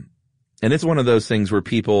 And it's one of those things where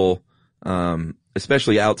people,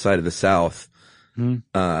 especially outside of the South,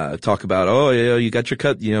 talk about, oh, yeah, you got your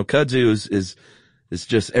kudzu is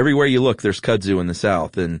just everywhere you look, there's kudzu in the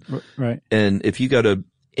South. And, right. And if you go to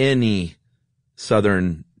any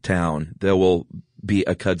southern town, there will be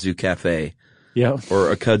a kudzu cafe. Yeah. Or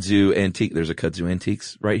a kudzu antique. There's a kudzu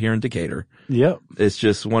antiques right here in Decatur. Yep. It's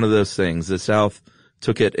just one of those things. The South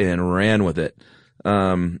took it and ran with it,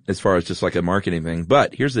 as far as just like a marketing thing.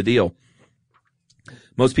 But here's the deal.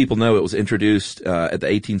 Most people know it was introduced, at the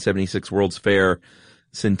 1876 World's Fair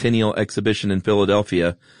Centennial Exhibition in Philadelphia.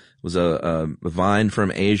 It was a vine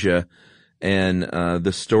from Asia. And,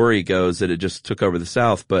 the story goes that it just took over the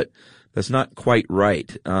South, but that's not quite right.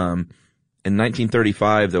 In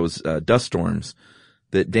 1935, there was dust storms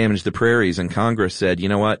that damaged the prairies, and Congress said, you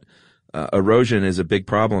know what, erosion is a big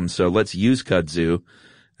problem, so let's use kudzu.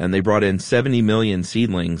 And they brought in 70 million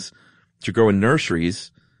seedlings to grow in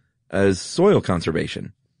nurseries as soil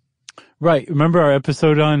conservation. Right. Remember our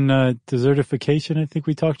episode on desertification? I think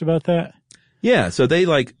we talked about that. Yeah. So they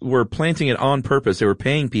were planting it on purpose. They were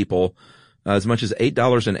paying people as much as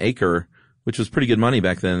 $8 an acre, which was pretty good money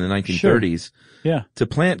back then in the 1930s. Sure. Yeah. To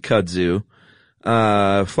plant kudzu.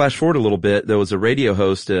 Flash forward a little bit. There was a radio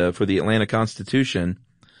host for the Atlanta Constitution,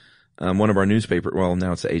 one of our newspapers. Well,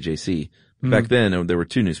 now it's the AJC. Back then, there were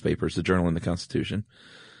two newspapers, the Journal and the Constitution.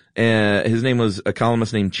 And his name was a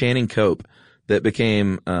columnist named Channing Cope that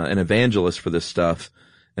became an evangelist for this stuff.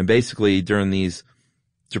 And basically, during these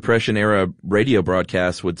Depression-era radio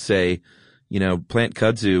broadcasts would say, plant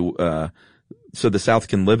kudzu so the South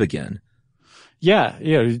can live again. Yeah,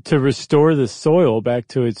 to restore the soil back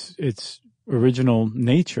to its original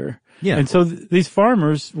nature. Yeah. And so these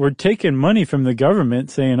farmers were taking money from the government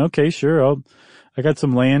saying, okay, sure, I got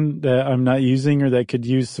some land that I'm not using or that could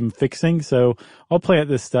use some fixing, so I'll plant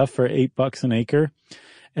this stuff for $8 an acre.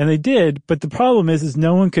 And they did, but the problem is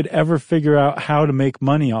no one could ever figure out how to make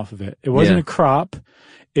money off of it. It wasn't a crop.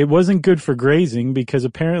 It wasn't good for grazing because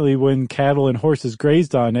apparently when cattle and horses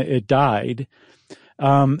grazed on it, it died.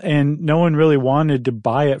 And no one really wanted to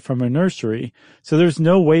buy it from a nursery. So there's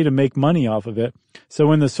no way to make money off of it. So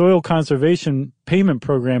when the soil conservation payment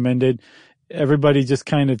program ended, everybody just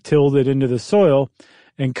kind of tilled it into the soil,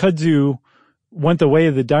 and kudzu went the way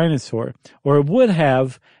of the dinosaur, or it would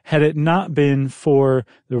have had it not been for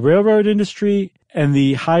the railroad industry and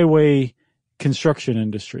the highway construction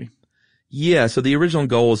industry. Yeah, so the original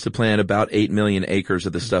goal was to plant about 8 million acres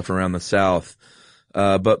of the stuff around the South.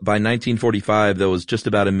 But by 1945, there was just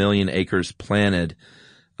about 1 million acres planted.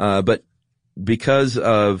 But because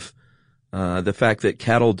of the fact that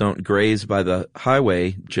cattle don't graze by the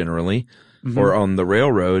highway generally, or on the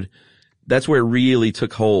railroad, that's where it really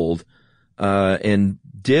took hold, and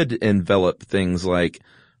did envelop things like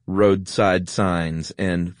roadside signs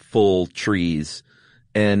and full trees.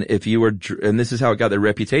 And if you were, and this is how it got their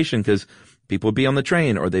reputation, because people would be on the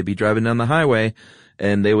train or they'd be driving down the highway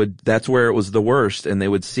and that's where it was the worst, and they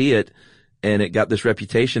would see it, and it got this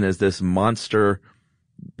reputation as this monster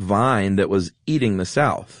vine that was eating the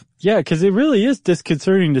South. Yeah, because it really is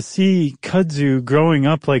disconcerting to see kudzu growing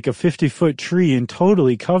up like a 50-foot tree and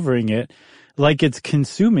totally covering it, like it's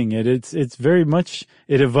consuming it. It's very much,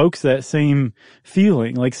 it evokes that same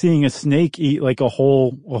feeling, like seeing a snake eat like a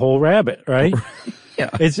whole rabbit, right? Yeah.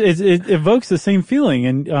 It evokes the same feeling.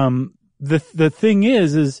 And the thing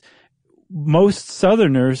is most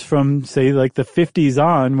Southerners from, say, like the 50s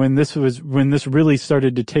on, when this really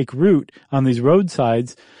started to take root on these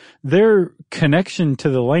roadsides, their connection to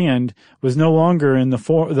the land was no longer in the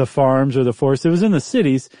farms or the forest. It was in the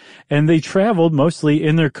cities, and they traveled mostly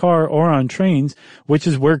in their car or on trains, which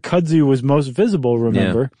is where kudzu was most visible,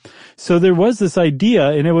 remember? Yeah. So there was this idea,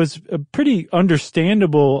 and it was a pretty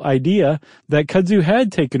understandable idea, that kudzu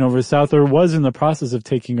had taken over the South, or was in the process of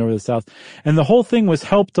taking over the South. And the whole thing was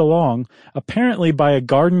helped along, apparently, by a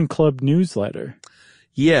garden club newsletter.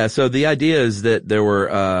 Yeah, so the idea is that there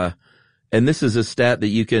were, and this is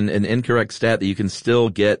an incorrect stat that you can still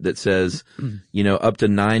get that says, up to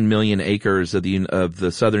 9 million acres of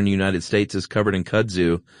the southern United States is covered in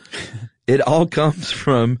kudzu. It all comes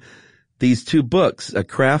from these two books, a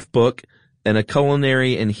craft book and a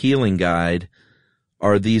culinary and healing guide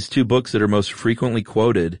are these two books that are most frequently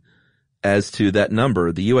quoted as to that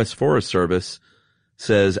number. The U.S. Forest Service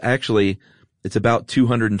says actually it's about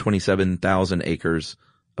 227,000 acres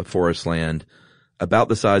of forest land, about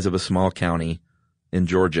the size of a small county in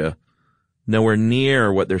Georgia, nowhere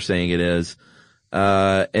near what they're saying it is.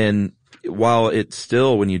 And while it's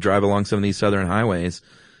still, when you drive along some of these southern highways,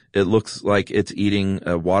 it looks like it's eating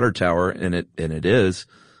a water tower, and it is.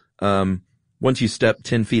 Once you step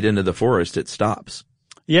 10 feet into the forest, it stops.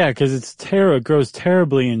 Yeah, because it grows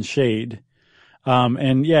terribly in shade.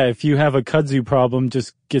 And yeah, if you have a kudzu problem,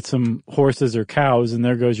 just get some horses or cows, and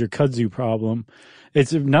there goes your kudzu problem.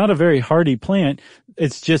 It's not a very hardy plant.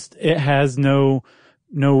 It's just, it has no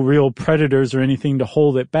real predators or anything to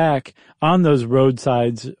hold it back on those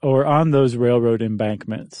roadsides or on those railroad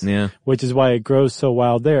embankments. Yeah. Which is why it grows so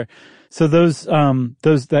wild there. So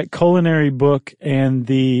that culinary book and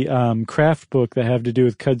the, craft book that have to do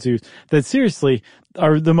with kudzu, that seriously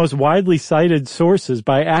are the most widely cited sources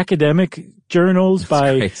by academic journals,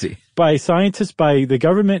 by scientists, by the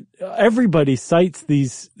government. Everybody cites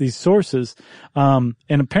these sources. And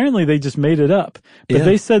apparently they just made it up. But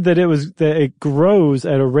they said that it grows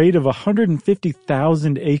at a rate of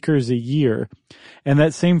 150,000 acres a year. And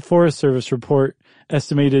that same Forest Service report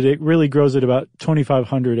estimated it really grows at about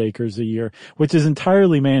 2,500 acres a year, which is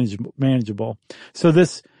entirely manageable. So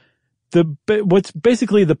what's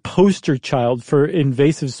basically the poster child for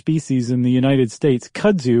invasive species in the United States,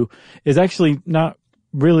 kudzu, is actually not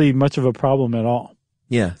really much of a problem at all.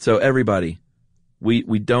 Yeah. So everybody, we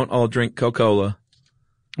don't all drink Coca-Cola.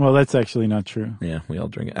 Well, that's actually not true. Yeah, we all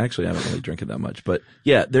drink it. Actually, I don't really drink it that much, but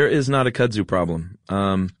yeah, there is not a kudzu problem.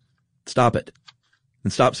 Stop it.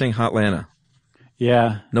 And stop saying Hotlanta.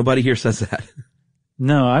 Yeah. Nobody here says that.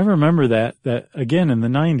 No, I remember that again in the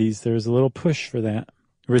 90s, there was a little push for that.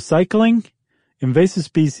 Recycling, invasive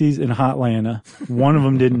species, and Hotlanta. One of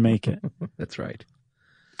them didn't make it. That's right.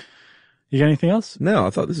 You got anything else? No,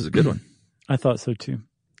 I thought this was a good one. I thought so too.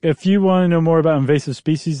 If you want to know more about invasive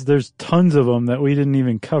species, there's tons of them that we didn't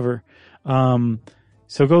even cover.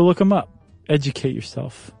 So go look them up, educate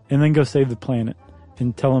yourself, and then go save the planet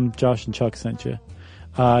and tell them Josh and Chuck sent you.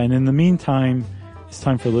 And in the meantime, it's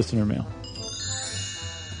time for listener mail.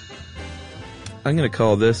 I'm going to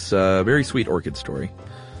call this a very sweet orchid story.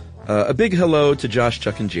 A big hello to Josh,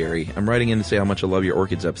 Chuck, and Jerry. I'm writing in to say how much I love your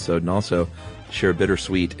orchids episode and also share a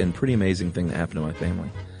bittersweet and pretty amazing thing that happened to my family.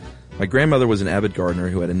 My grandmother was an avid gardener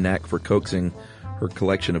who had a knack for coaxing her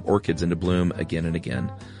collection of orchids into bloom again and again.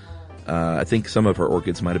 I think some of her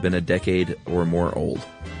orchids might have been a decade or more old.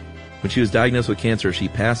 When she was diagnosed with cancer, she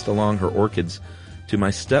passed along her orchids to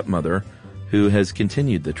my stepmother, who has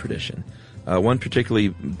continued the tradition. One particularly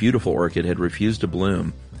beautiful orchid had refused to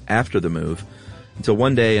bloom after the move until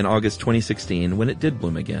one day in August 2016 when it did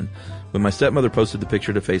bloom again. When my stepmother posted the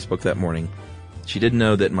picture to Facebook that morning, she didn't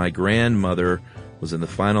know that my grandmother was in the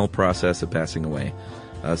final process of passing away.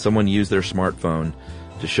 Someone used their smartphone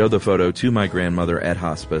to show the photo to my grandmother at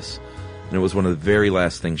hospice, and it was one of the very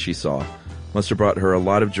last things she saw. Must have brought her a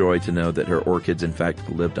lot of joy to know that her orchids in fact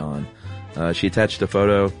lived on. She attached a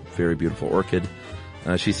photo, very beautiful orchid.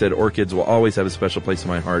 She said, orchids will always have a special place in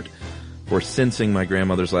my heart for sensing my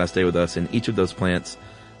grandmother's last day with us, and each of those plants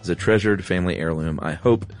is a treasured family heirloom. I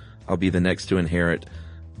hope I'll be the next to inherit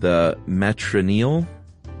the matrilineal?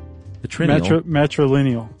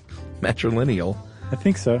 Matrilineal. Matrilineal. I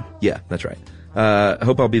think so. Yeah, that's right.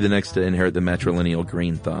 Hope I'll be the next to inherit the matrilineal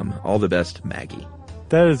green thumb. All the best, Maggie.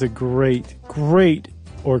 That is a great, great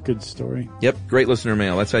orchid story. Yep, great listener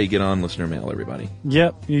mail. That's how you get on listener mail, everybody.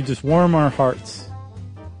 Yep, you just warm our hearts.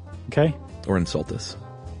 Okay? Or insult us.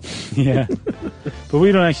 Yeah. But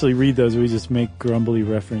we don't actually read those. We just make grumbly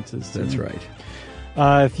references. That's right.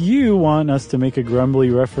 If you want us to make a grumbly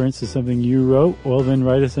reference to something you wrote, well, then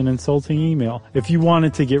write us an insulting email. If you want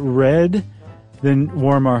it to get read, then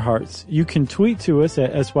warm our hearts. You can tweet to us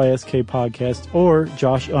at SYSK Podcast or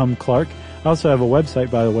Josh Clark. I also have a website,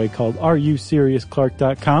 by the way, called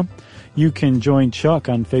AreYouSeriousClark.com. You can join Chuck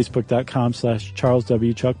on Facebook.com/Charles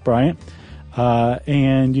W. Chuck Bryant.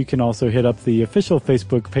 And you can also hit up the official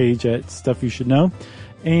Facebook page at Stuff You Should Know.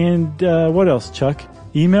 And what else, Chuck?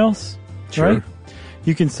 Emails? Sure. Right?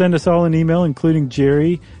 You can send us all an email, including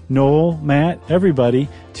Jerry, Noel, Matt, everybody,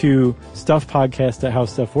 to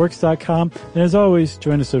stuffpodcast@howstuffworks.com. And as always,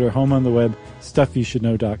 join us at our home on the web,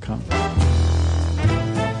 stuffyoushouldknow.com.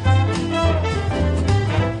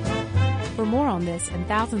 For more on this and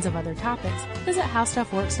thousands of other topics, visit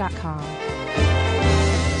howstuffworks.com.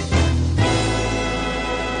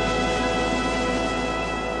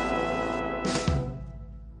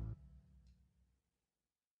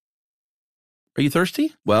 Are you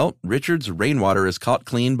thirsty? Well, Richard's rainwater is caught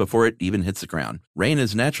clean before it even hits the ground. Rain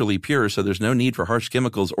is naturally pure, so there's no need for harsh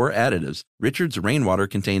chemicals or additives. Richard's rainwater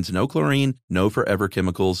contains no chlorine, no forever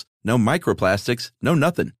chemicals, no microplastics, no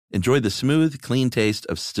nothing. Enjoy the smooth, clean taste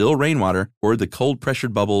of still rainwater or the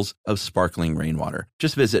cold-pressured bubbles of sparkling rainwater.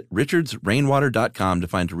 Just visit richardsrainwater.com to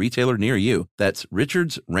find a retailer near you. That's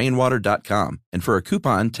richardsrainwater.com. And for a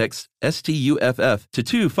coupon, text STUFF to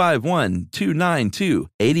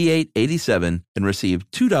 251-292-8887 and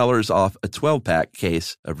receive $2 off a 12-pack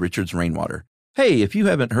case of Richard's Rainwater. Hey, if you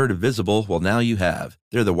haven't heard of Visible, well, now you have.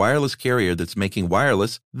 They're the wireless carrier that's making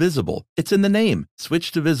wireless visible. It's in the name.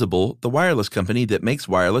 Switch to Visible, the wireless company that makes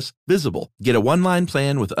wireless visible. Get a one-line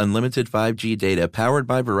plan with unlimited 5G data powered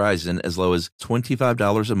by Verizon as low as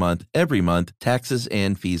 $25 a month every month, taxes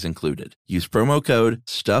and fees included. Use promo code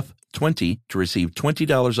STUFF20 to receive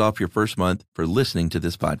 $20 off your first month for listening to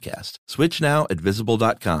this podcast. Switch now at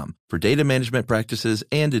Visible.com. For data management practices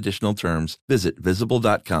and additional terms, visit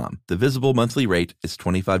Visible.com. The Visible monthly rate is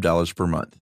 $25 per month.